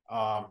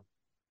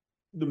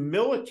 The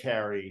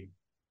military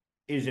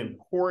is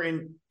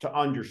important to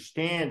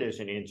understand as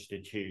an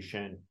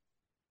institution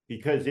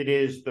because it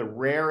is the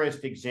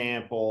rarest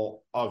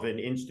example of an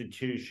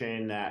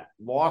institution that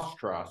lost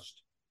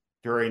trust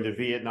during the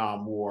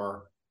Vietnam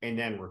War and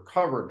then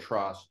recovered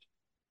trust.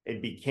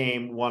 It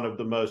became one of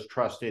the most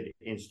trusted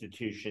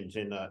institutions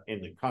in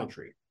the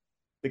country.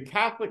 The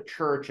Catholic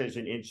Church as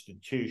an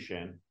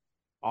institution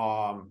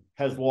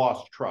has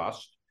lost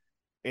trust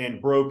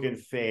and broken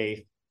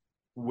faith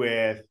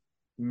with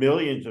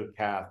millions of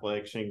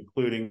Catholics,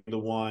 including the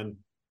one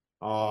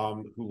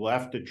who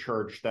left the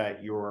church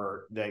that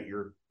you're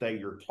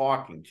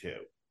talking to.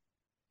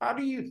 How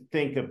do you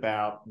think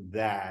about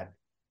that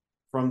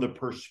from the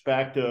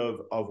perspective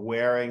of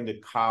wearing the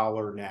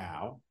collar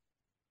now,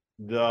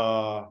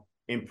 the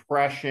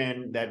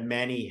impression that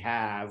many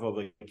have of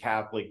a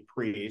Catholic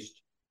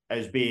priest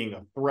as being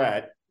a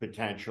threat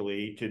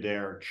potentially to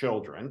their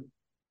children?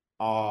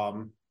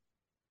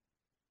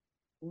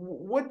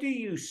 What do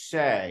you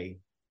say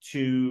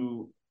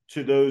to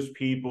those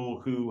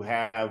people who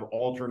have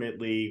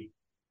alternately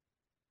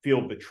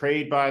feel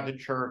betrayed by the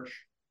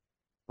church,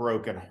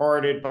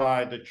 brokenhearted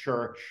by the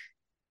church,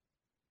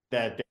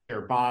 that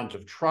their bonds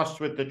of trust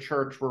with the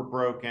church were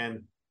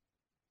broken.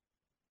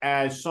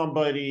 As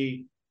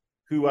somebody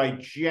who I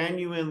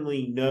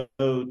genuinely know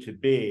to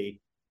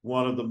be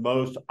one of the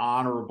most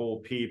honorable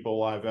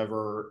people I've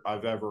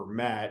ever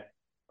met,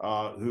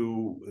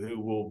 who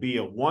will be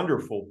a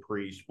wonderful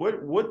priest,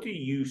 what do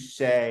you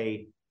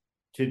say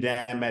to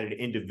them at an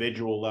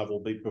individual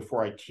level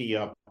before I tee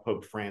up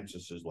Pope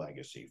Francis's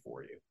legacy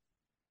for you?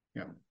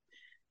 Yeah.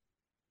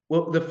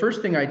 Well, the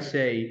first thing I'd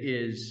say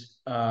is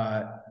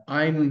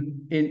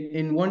I'm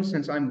in one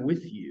sense I'm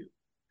with you.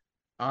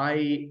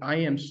 I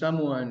am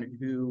someone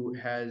who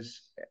has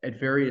at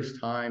various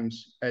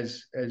times,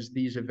 as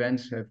these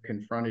events have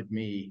confronted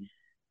me,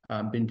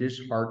 been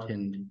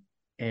disheartened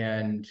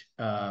and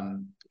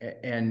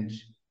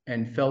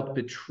and felt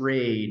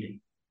betrayed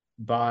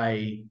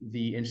by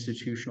the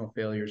institutional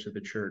failures of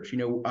the church. You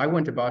know, I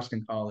went to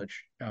Boston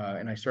College,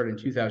 and I started in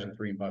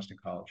 2003 in Boston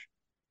College.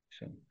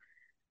 So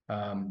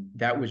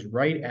that was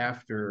right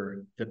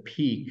after the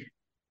peak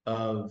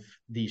of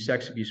the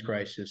sex abuse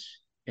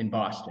crisis in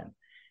Boston.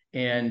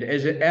 And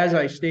as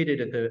I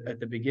stated at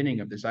the beginning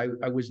of this, I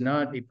was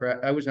not a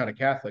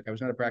Catholic. I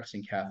was not a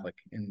practicing Catholic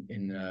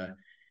in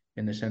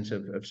the sense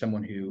of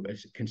someone who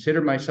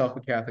considered myself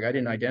a Catholic. I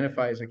didn't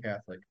identify as a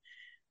Catholic,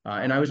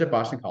 and I was at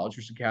Boston College,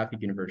 which is a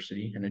Catholic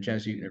university and a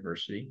Jesuit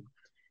university.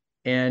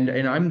 And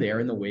I'm there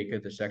in the wake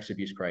of the sex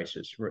abuse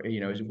crisis, where, you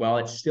know, while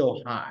it's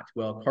still hot.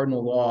 Well,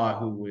 Cardinal Law,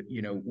 who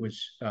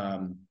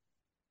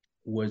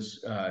was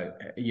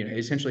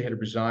essentially had to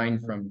resign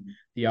from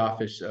the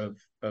office of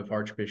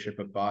Archbishop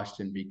of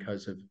Boston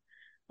because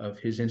of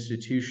his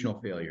institutional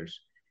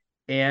failures.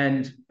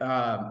 And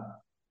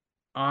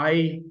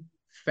I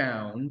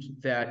found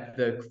that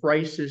the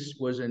crisis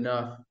was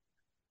enough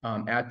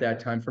at that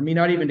time for me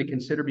not even to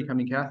consider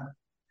becoming Catholic.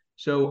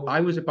 So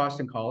I was at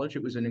Boston College.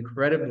 It was an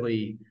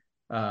incredibly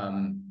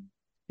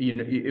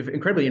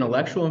incredibly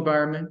intellectual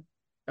environment,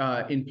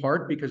 in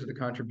part because of the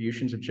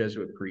contributions of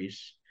Jesuit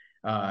priests,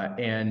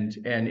 and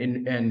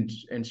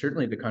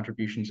certainly the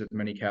contributions of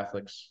many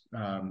Catholics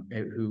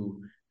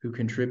who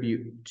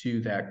contribute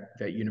to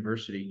that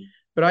university.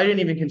 But I didn't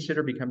even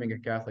consider becoming a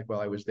Catholic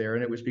while I was there,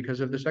 and it was because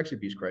of the sex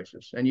abuse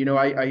crisis. And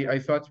I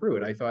thought through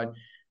it. I thought,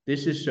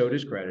 this is so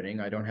discrediting,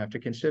 I don't have to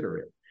consider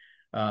it.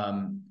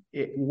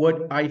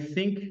 What I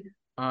think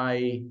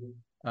I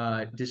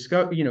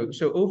discovered,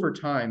 so over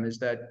time, as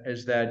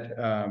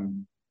that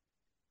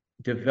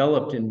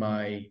developed in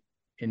my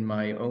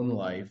own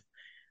life,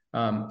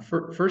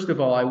 first of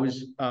all, I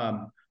was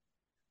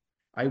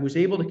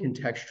able to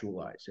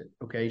contextualize it.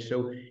 Okay,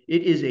 so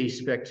it is a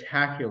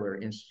spectacular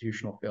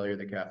institutional failure of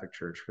the Catholic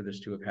Church for this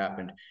to have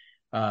happened,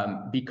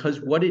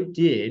 because what it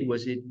did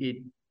was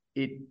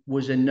it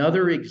was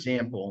another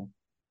example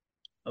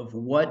of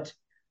what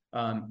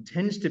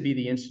tends to be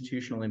the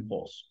institutional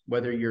impulse,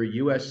 whether you're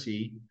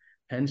USC,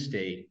 Penn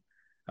State,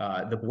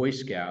 the Boy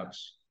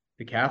Scouts,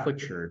 the Catholic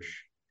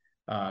Church,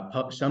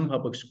 some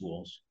public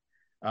schools.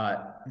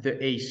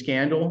 A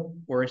scandal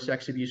or a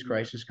sex abuse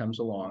crisis comes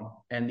along,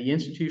 and the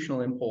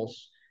institutional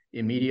impulse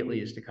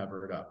immediately is to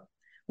cover it up.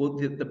 Well,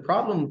 the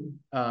problem,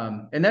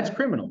 and that's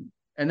criminal,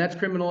 and it's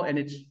criminal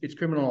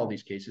in all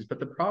these cases. But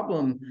the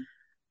problem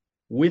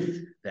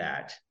with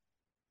that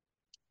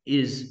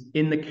is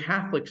in the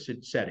Catholic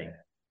setting.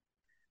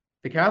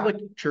 The Catholic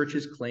Church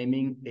is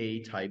claiming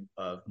a type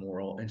of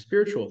moral and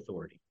spiritual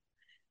authority.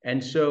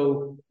 And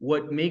so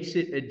what makes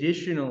it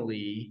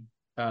additionally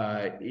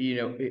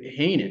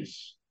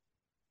heinous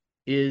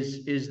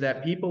is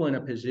that people in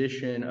a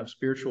position of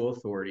spiritual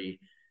authority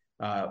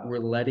were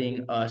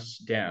letting us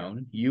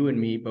down, you and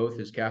me both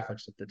as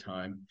Catholics at the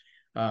time,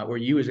 or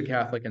you as a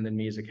Catholic and then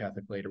me as a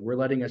Catholic later. We're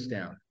letting us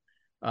down.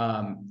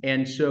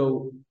 And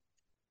so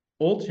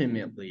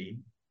ultimately,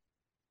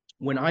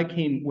 when I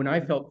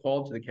felt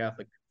called to the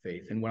Catholic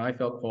faith, and when I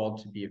felt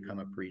called to become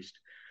a priest,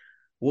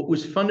 what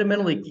was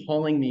fundamentally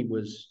calling me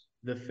was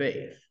the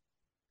faith.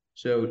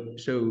 So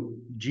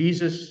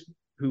Jesus,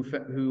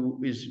 who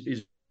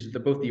is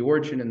both the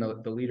origin and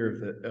the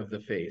leader of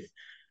the faith,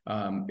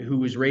 who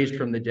was raised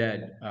from the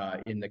dead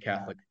in the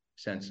Catholic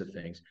sense of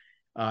things.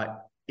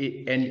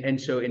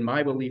 So in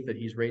my belief that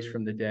he's raised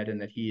from the dead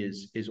and that he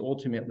is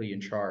ultimately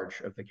in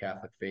charge of the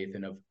Catholic faith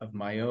and of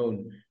my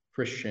own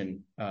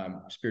Christian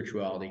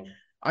spirituality,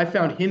 I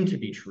found him to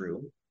be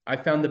true. I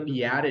found the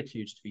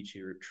Beatitudes to be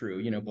true.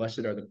 You know, blessed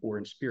are the poor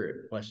in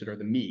spirit, blessed are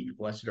the meek,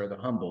 blessed are the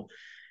humble.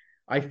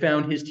 I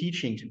found his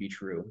teaching to be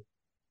true.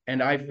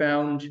 And I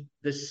found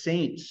the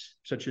saints,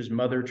 such as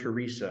Mother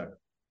Teresa,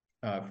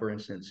 for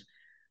instance,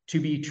 to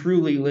be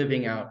truly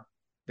living out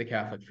the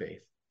Catholic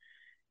faith.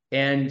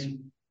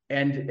 And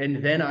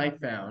then I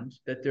found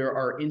that there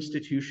are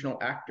institutional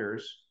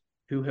actors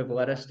who have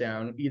let us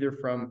down, either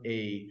from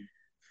a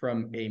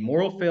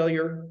moral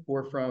failure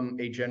or from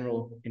a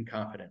general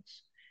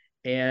incompetence.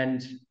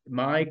 And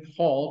my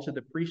call to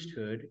the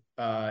priesthood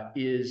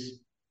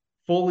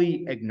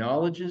fully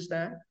acknowledges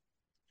that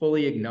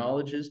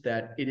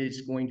it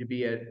is going to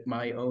be at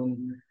my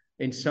own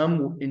in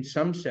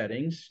some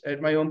settings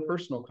at my own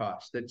personal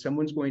cost, that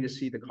someone's going to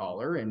see the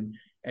caller and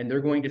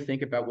they're going to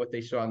think about what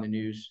they saw in the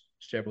news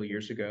several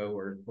years ago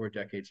or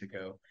decades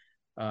ago.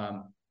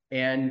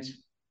 And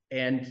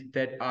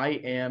that I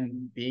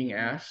am being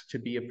asked to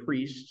be a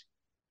priest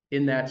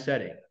in that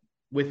setting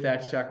with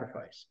that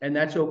sacrifice. And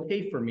that's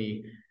okay for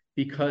me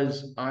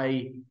because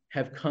I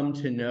have come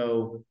to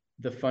know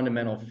the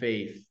fundamental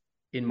faith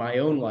in my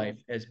own life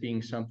as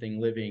being something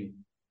living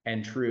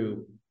and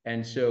true.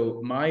 And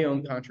so my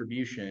own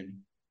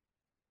contribution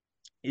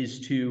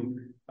is to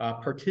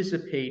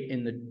participate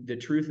in the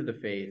truth of the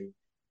faith,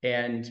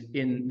 and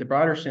in the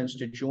broader sense,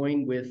 to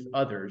join with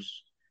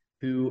others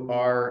who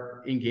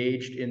are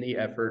engaged in the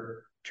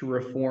effort to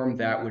reform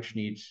that which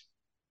needs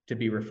to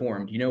be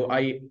reformed. You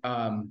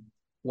know,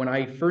 when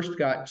I first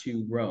got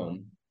to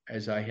Rome,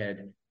 as I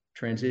had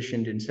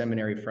transitioned in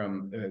seminary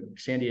from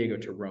San Diego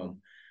to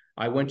Rome,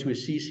 I went to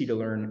Assisi to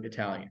learn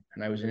Italian,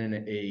 and I was in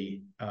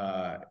a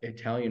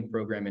Italian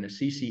program in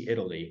Assisi,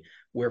 Italy,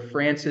 where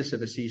Francis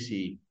of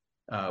Assisi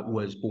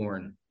was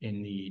born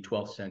in the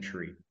 12th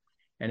century.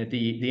 And at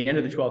the end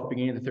of the 12th,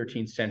 beginning of the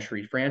 13th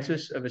century,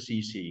 Francis of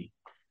Assisi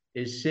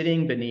is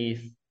sitting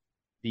beneath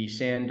the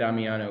San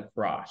Damiano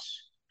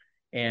cross.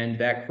 And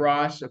that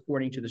cross,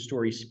 according to the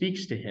story,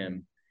 speaks to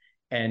him.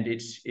 And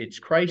it's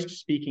Christ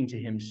speaking to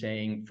him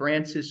saying,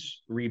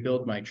 "Francis,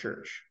 rebuild my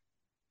church."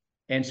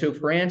 And so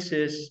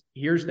Francis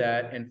hears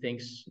that and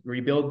thinks,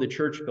 rebuild the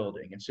church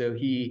building. And so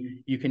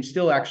you can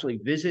still actually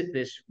visit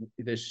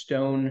this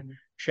stone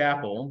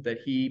chapel that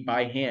he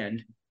by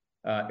hand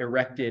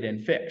erected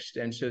and fixed.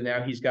 And so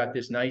now he's got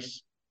this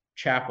nice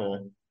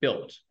chapel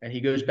built, and he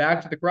goes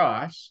back to the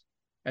cross,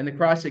 and the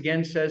cross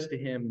again says to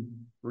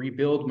him,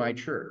 rebuild my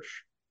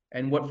church.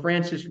 And what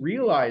Francis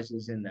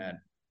realizes in that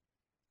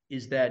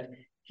is that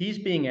he's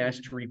being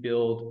asked to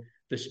rebuild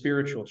the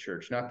spiritual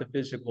church, not the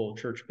physical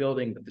church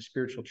building, but the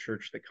spiritual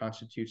church that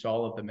constitutes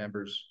all of the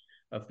members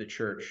of the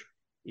church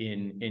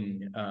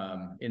in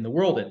the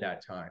world at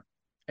that time.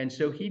 And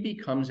so he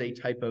becomes a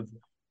type of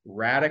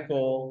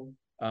radical,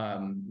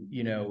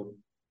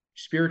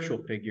 spiritual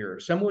figure,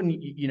 someone,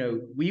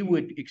 we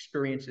would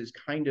experience as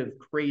kind of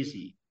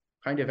crazy,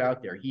 kind of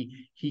out there.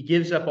 He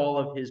gives up all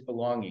of his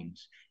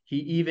belongings. He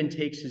even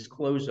takes his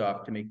clothes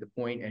off to make the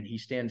point, and he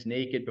stands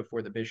naked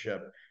before the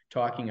bishop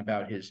talking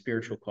about his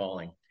spiritual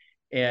calling.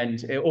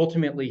 And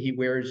ultimately, he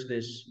wears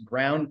this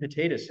brown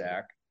potato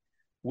sack,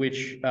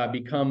 which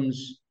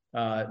becomes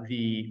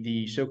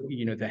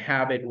the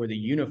habit or the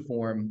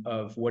uniform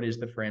of what is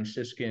the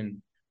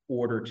Franciscan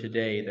order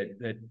today,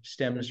 that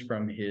stems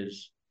from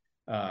his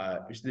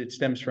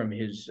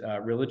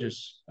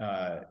religious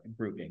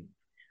grouping.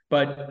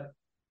 But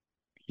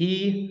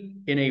he,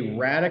 in a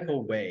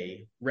radical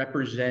way,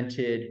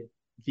 represented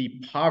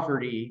the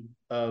poverty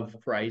of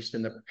Christ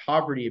and the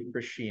poverty of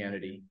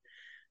Christianity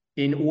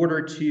in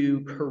order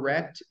to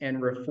correct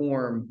and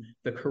reform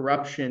the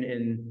corruption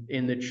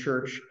in the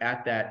church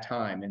at that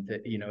time, and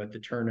at the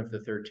turn of the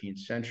 13th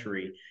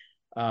century.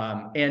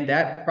 And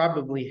that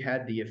probably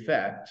had the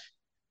effect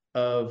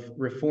of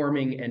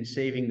reforming and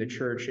saving the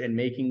church and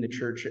making the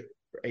church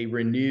a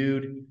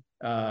renewed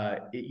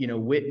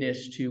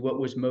witness to what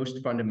was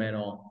most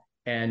fundamental,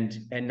 and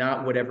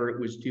not whatever it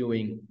was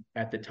doing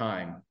at the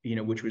time,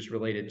 which was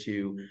related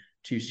to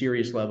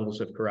serious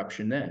levels of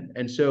corruption then.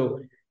 And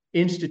so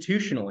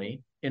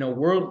institutionally, in a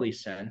worldly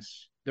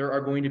sense, there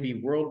are going to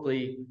be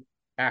worldly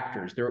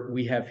actors.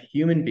 We have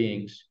human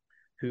beings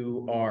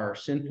who are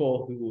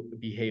sinful, who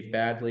behave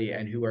badly,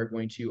 and who are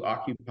going to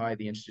occupy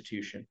the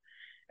institution.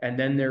 And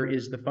then there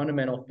is the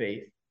fundamental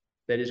faith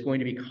that is going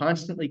to be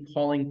constantly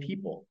calling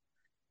people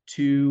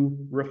to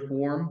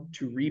reform,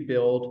 to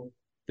rebuild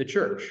the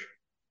church.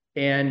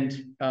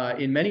 And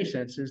in many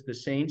senses, the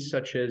saints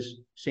such as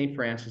St.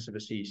 Francis of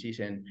Assisi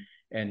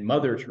and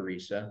Mother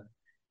Teresa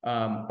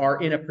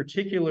are in a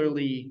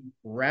particularly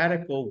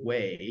radical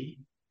way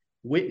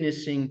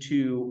witnessing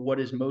to what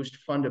is most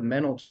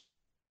fundamental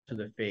to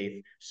the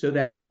faith, so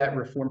that that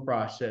reform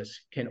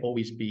process can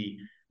always be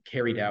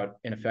carried out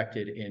and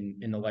affected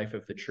in the life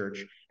of the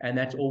church. And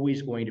that's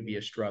always going to be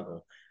a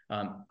struggle.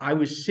 I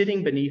was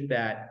sitting beneath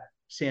that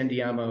San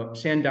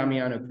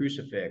Damiano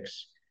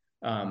crucifix,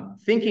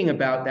 thinking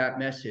about that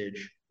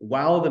message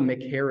while the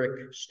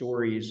McCarrick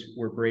stories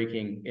were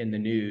breaking in the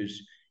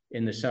news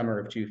in the summer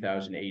of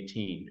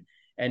 2018.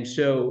 And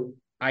so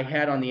I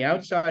had on the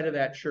outside of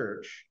that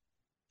church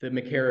the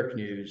McCarrick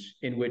news,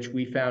 in which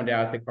we found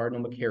out that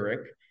Cardinal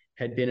McCarrick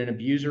had been an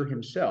abuser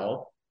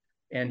himself,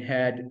 and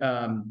had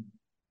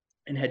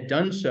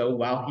done so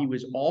while he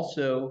was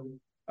also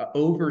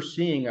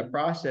overseeing a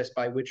process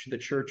by which the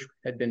church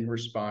had been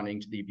responding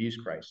to the abuse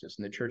crisis.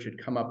 And the church had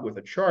come up with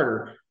a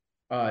charter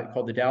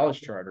called the Dallas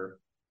Charter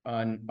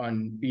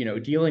on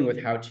dealing with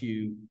how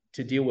to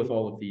deal with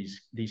all of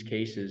these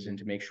cases and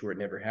to make sure it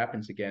never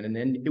happens again. And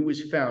then it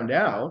was found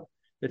out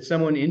that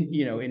someone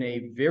in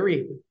a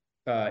very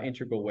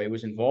integral way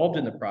was involved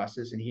in the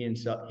process, and he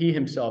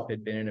himself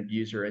had been an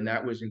abuser, and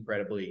that was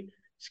incredibly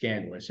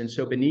scandalous. And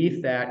so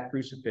beneath that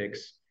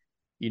crucifix,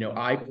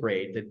 I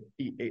prayed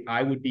that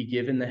I would be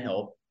given the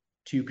help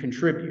to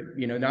contribute,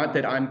 not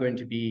that I'm going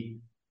to be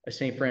a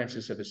St.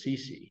 Francis of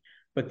Assisi,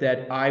 but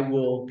that I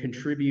will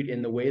contribute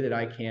in the way that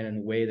I can, in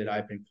the way that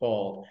I've been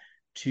called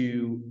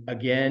to,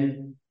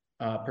 again,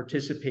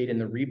 participate in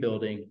the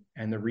rebuilding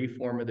and the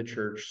reform of the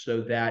church,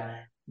 so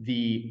that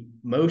the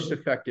most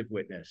effective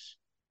witness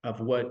of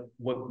what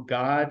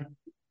God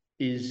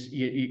is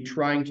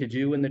trying to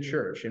do in the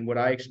church, and what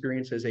I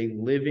experience as a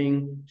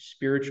living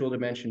spiritual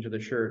dimension to the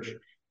church,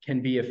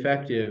 can be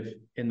effective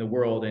in the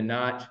world, and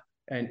not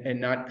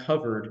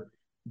covered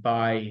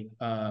by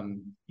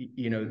the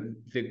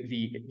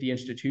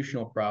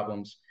institutional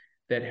problems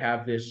that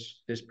have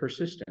this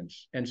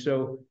persistence. And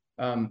so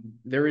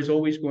there is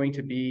always going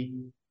to be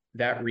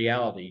that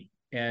reality,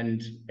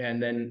 and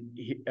then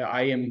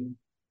I am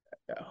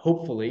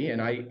hopefully,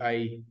 and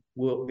I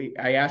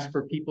ask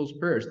for people's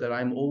prayers, that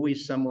I'm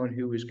always someone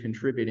who is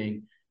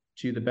contributing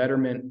to the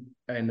betterment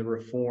and the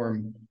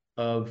reform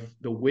of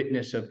the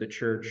witness of the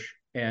church,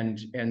 and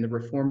the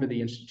reform of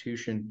the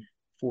institution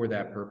for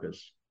that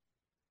purpose.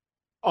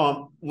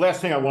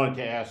 Last thing I wanted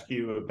to ask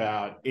you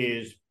about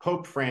is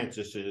Pope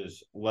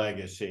Francis's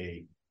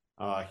legacy.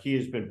 He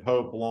has been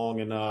Pope long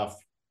enough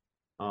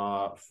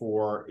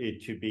for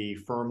it to be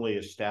firmly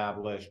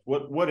established.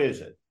 What is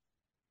it?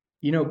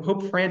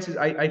 Pope Francis,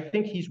 I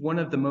think he's one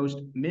of the most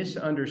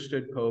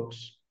misunderstood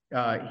popes.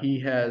 He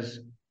has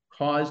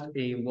caused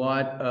a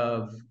lot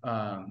of,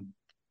 a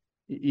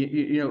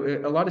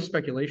lot of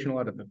speculation, a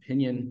lot of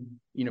opinion.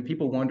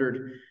 People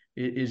wondered,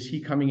 is he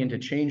coming in to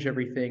change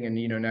everything? And,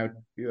 now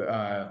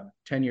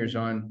 10 years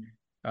on,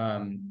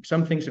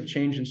 some things have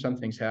changed and some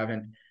things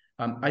haven't.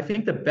 I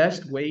think the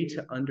best way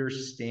to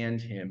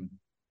understand him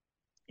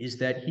is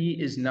that he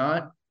is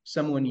not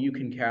someone you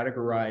can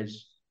categorize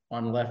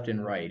on left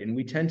and right. And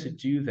we tend to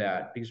do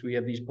that because we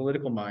have these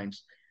political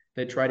minds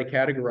that try to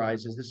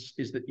categorize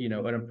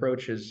an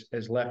approach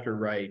as left or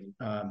right,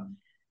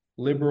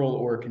 liberal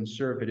or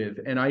conservative.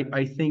 And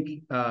I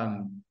think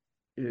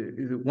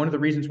one of the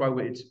reasons why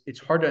it's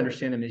hard to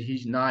understand him is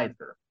he's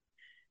neither.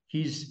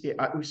 He's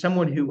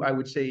someone who I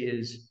would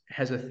say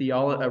has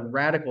a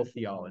radical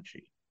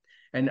theology.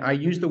 And I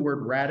use the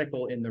word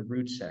radical in the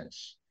root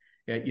sense.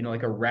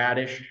 Like a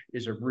radish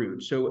is a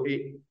root. So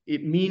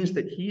it means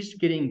that he's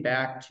getting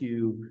back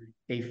to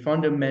a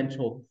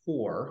fundamental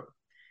core,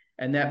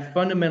 and that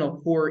fundamental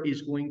core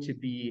is going to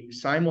be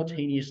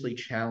simultaneously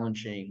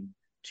challenging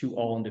to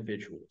all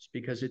individuals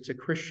because it's a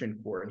Christian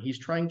core, and he's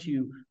trying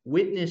to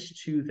witness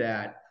to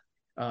that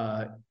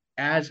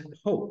as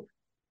Pope.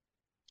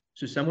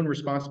 So someone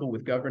responsible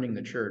with governing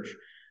the church,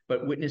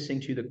 but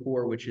witnessing to the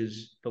core, which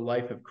is the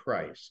life of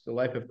Christ,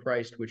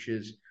 which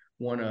is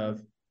one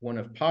of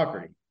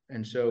poverty.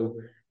 And so,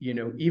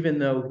 even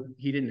though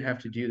he didn't have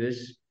to do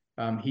this,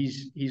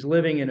 he's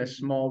living in a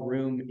small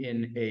room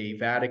in a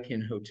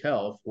Vatican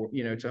hotel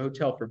it's a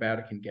hotel for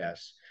Vatican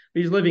guests.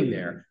 But he's living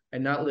there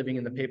and not living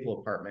in the papal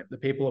apartment. The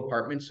papal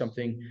apartment,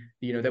 something,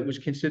 that was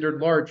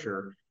considered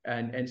larger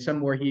and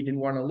somewhere he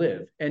didn't want to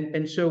live.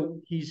 And so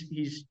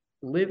he's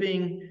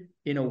living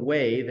in a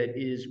way that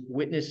is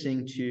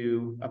witnessing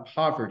to a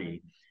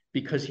poverty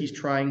because he's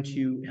trying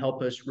to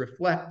help us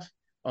reflect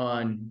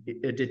on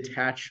a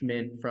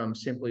detachment from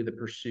simply the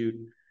pursuit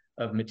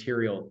of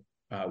material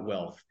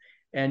wealth,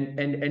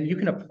 and you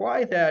can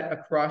apply that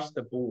across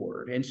the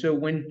board. And so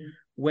when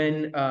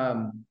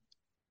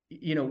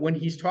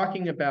he's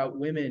talking about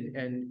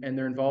women and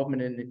their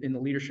involvement in the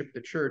leadership of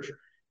the church,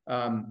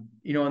 on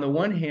the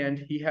one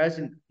hand, he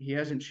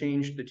hasn't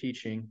changed the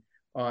teaching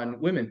on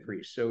women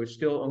priests, so it's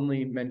still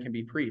only men can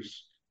be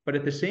priests. But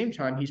at the same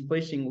time, he's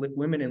placing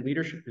women in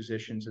leadership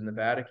positions in the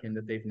Vatican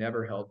that they've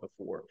never held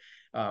before,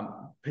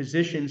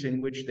 positions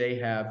in which they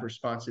have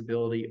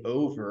responsibility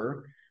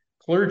over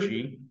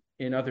clergy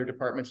in other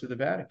departments of the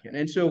Vatican.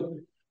 And so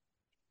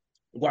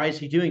why is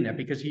he doing that?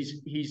 Because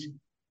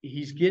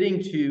he's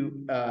getting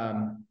to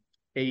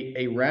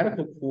a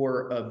radical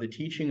core of the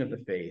teaching of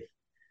the faith,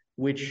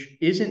 which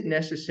isn't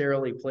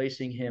necessarily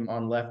placing him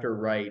on left or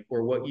right,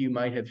 or what you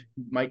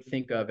might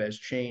think of as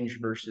change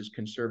versus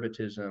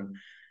conservatism,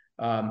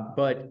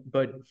 but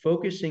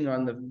focusing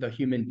on the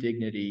human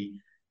dignity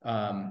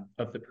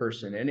of the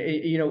person. And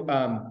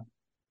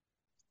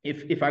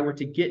if I were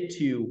to get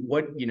to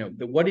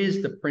what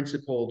is the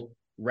principled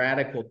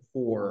radical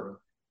core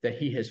that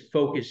he has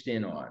focused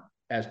in on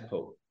as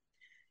Pope,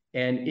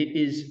 and it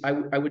is,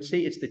 I would say,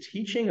 it's the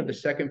teaching of the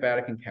Second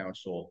Vatican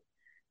Council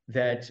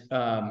that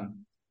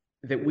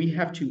we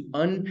have to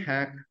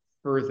unpack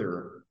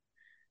further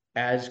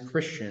as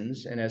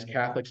Christians and as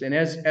Catholics and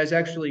as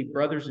actually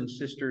brothers and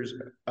sisters,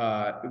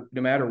 no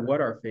matter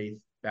what our faith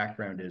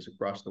background is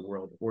across the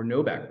world, or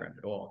no background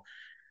at all,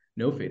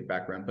 no faith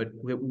background, but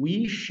that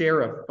we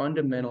share a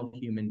fundamental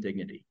human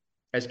dignity.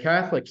 As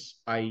Catholics,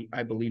 I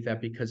believe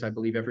that because I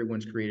believe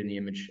everyone's created in the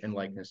image and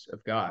likeness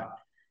of God.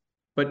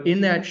 But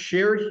in that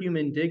shared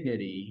human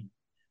dignity,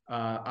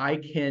 I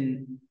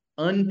can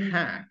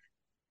unpack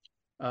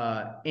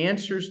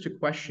answers to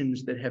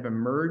questions that have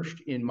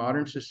emerged in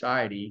modern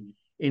society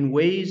in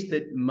ways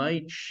that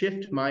might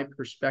shift my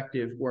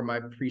perspective or my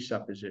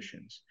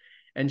presuppositions.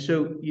 And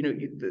so,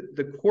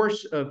 the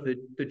course of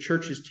the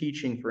church's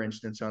teaching, for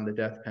instance, on the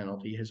death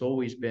penalty has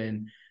always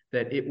been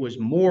that it was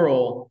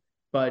moral,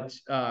 but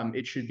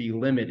it should be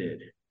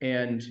limited.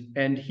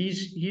 And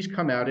he's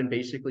come out and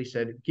basically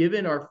said,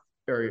 given our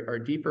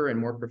deeper and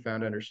more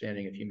profound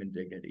understanding of human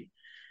dignity,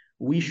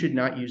 we should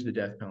not use the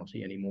death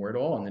penalty anymore at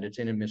all, and that it's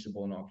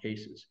inadmissible in all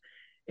cases.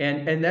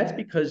 And that's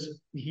because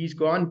he's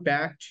gone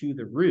back to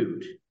the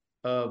root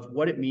of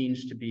what it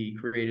means to be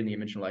created in the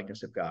image and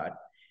likeness of God,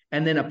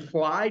 and then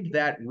applied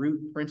that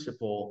root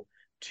principle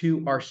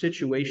to our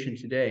situation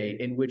today,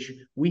 in which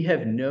we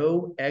have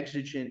no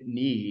exigent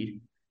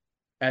need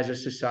as a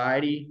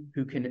society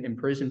who can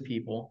imprison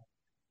people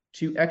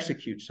to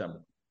execute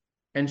someone.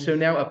 And so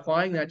now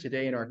applying that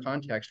today in our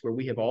context, where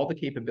we have all the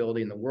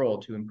capability in the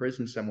world to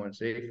imprison someone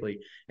safely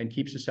and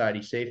keep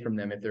society safe from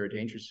them if they're a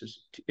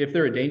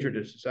danger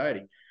to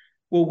society,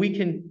 well, we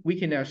can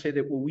now say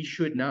that, well, we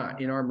should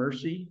not, in our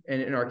mercy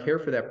and in our care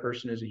for that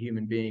person as a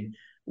human being,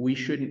 we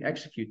shouldn't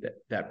execute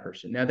that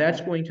person. Now,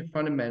 that's going to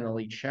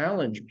fundamentally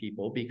challenge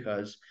people,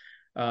 because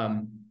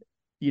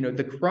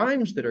the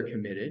crimes that are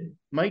committed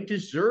might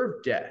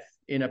deserve death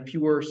in a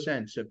pure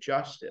sense of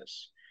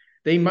justice.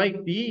 They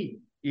might be,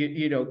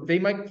 they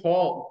might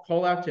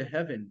call out to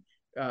heaven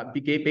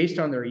based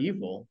on their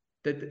evil,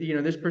 that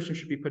this person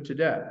should be put to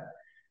death.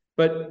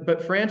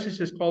 But Francis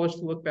has called us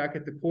to look back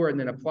at the core and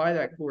then apply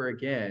that core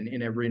again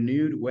in a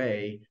renewed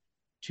way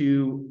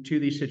to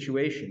these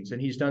situations.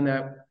 And he's done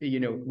that,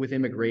 with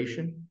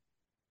immigration.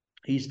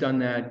 He's done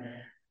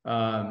that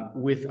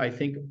with, I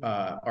think,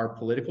 our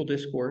political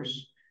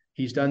discourse.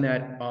 He's done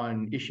that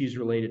on issues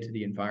related to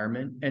the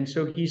environment. And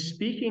so he's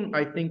speaking,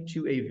 I think,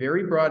 to a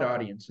very broad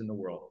audience in the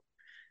world,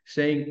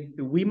 saying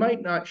we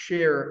might not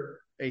share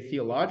a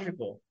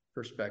theological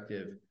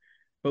perspective,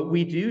 but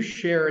we do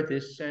share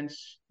this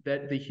sense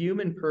that the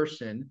human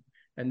person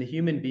and the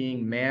human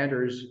being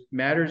matters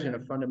in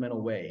a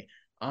fundamental way.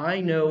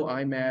 I know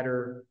I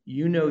matter,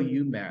 you know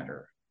you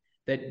matter,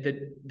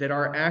 that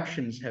our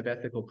actions have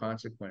ethical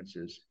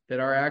consequences, that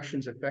our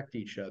actions affect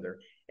each other.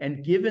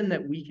 And given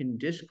that we can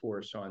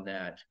discourse on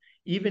that,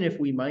 even if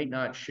we might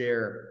not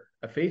share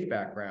a faith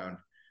background,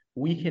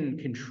 we can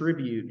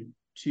contribute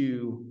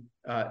to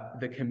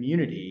the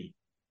community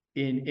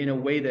in a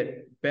way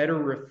that better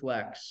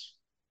reflects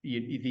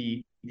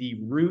the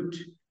root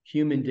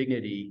human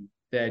dignity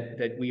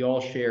that we all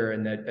share,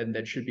 and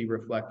that should be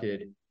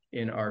reflected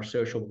in our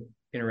social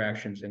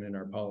interactions and in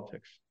our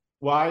politics.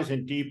 Wise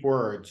and deep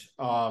words.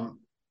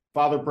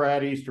 Father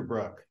Brad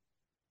Easterbrook,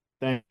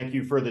 thank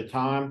you for the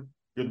time.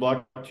 Good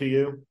luck to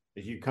you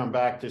as you come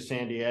back to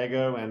San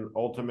Diego and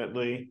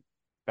ultimately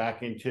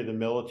back into the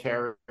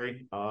military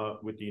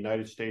with the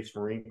United States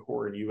Marine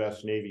Corps and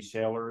U.S. Navy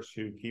sailors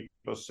who keep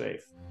us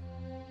safe.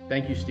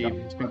 Thank you, Steve.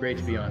 It's been great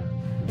to be on.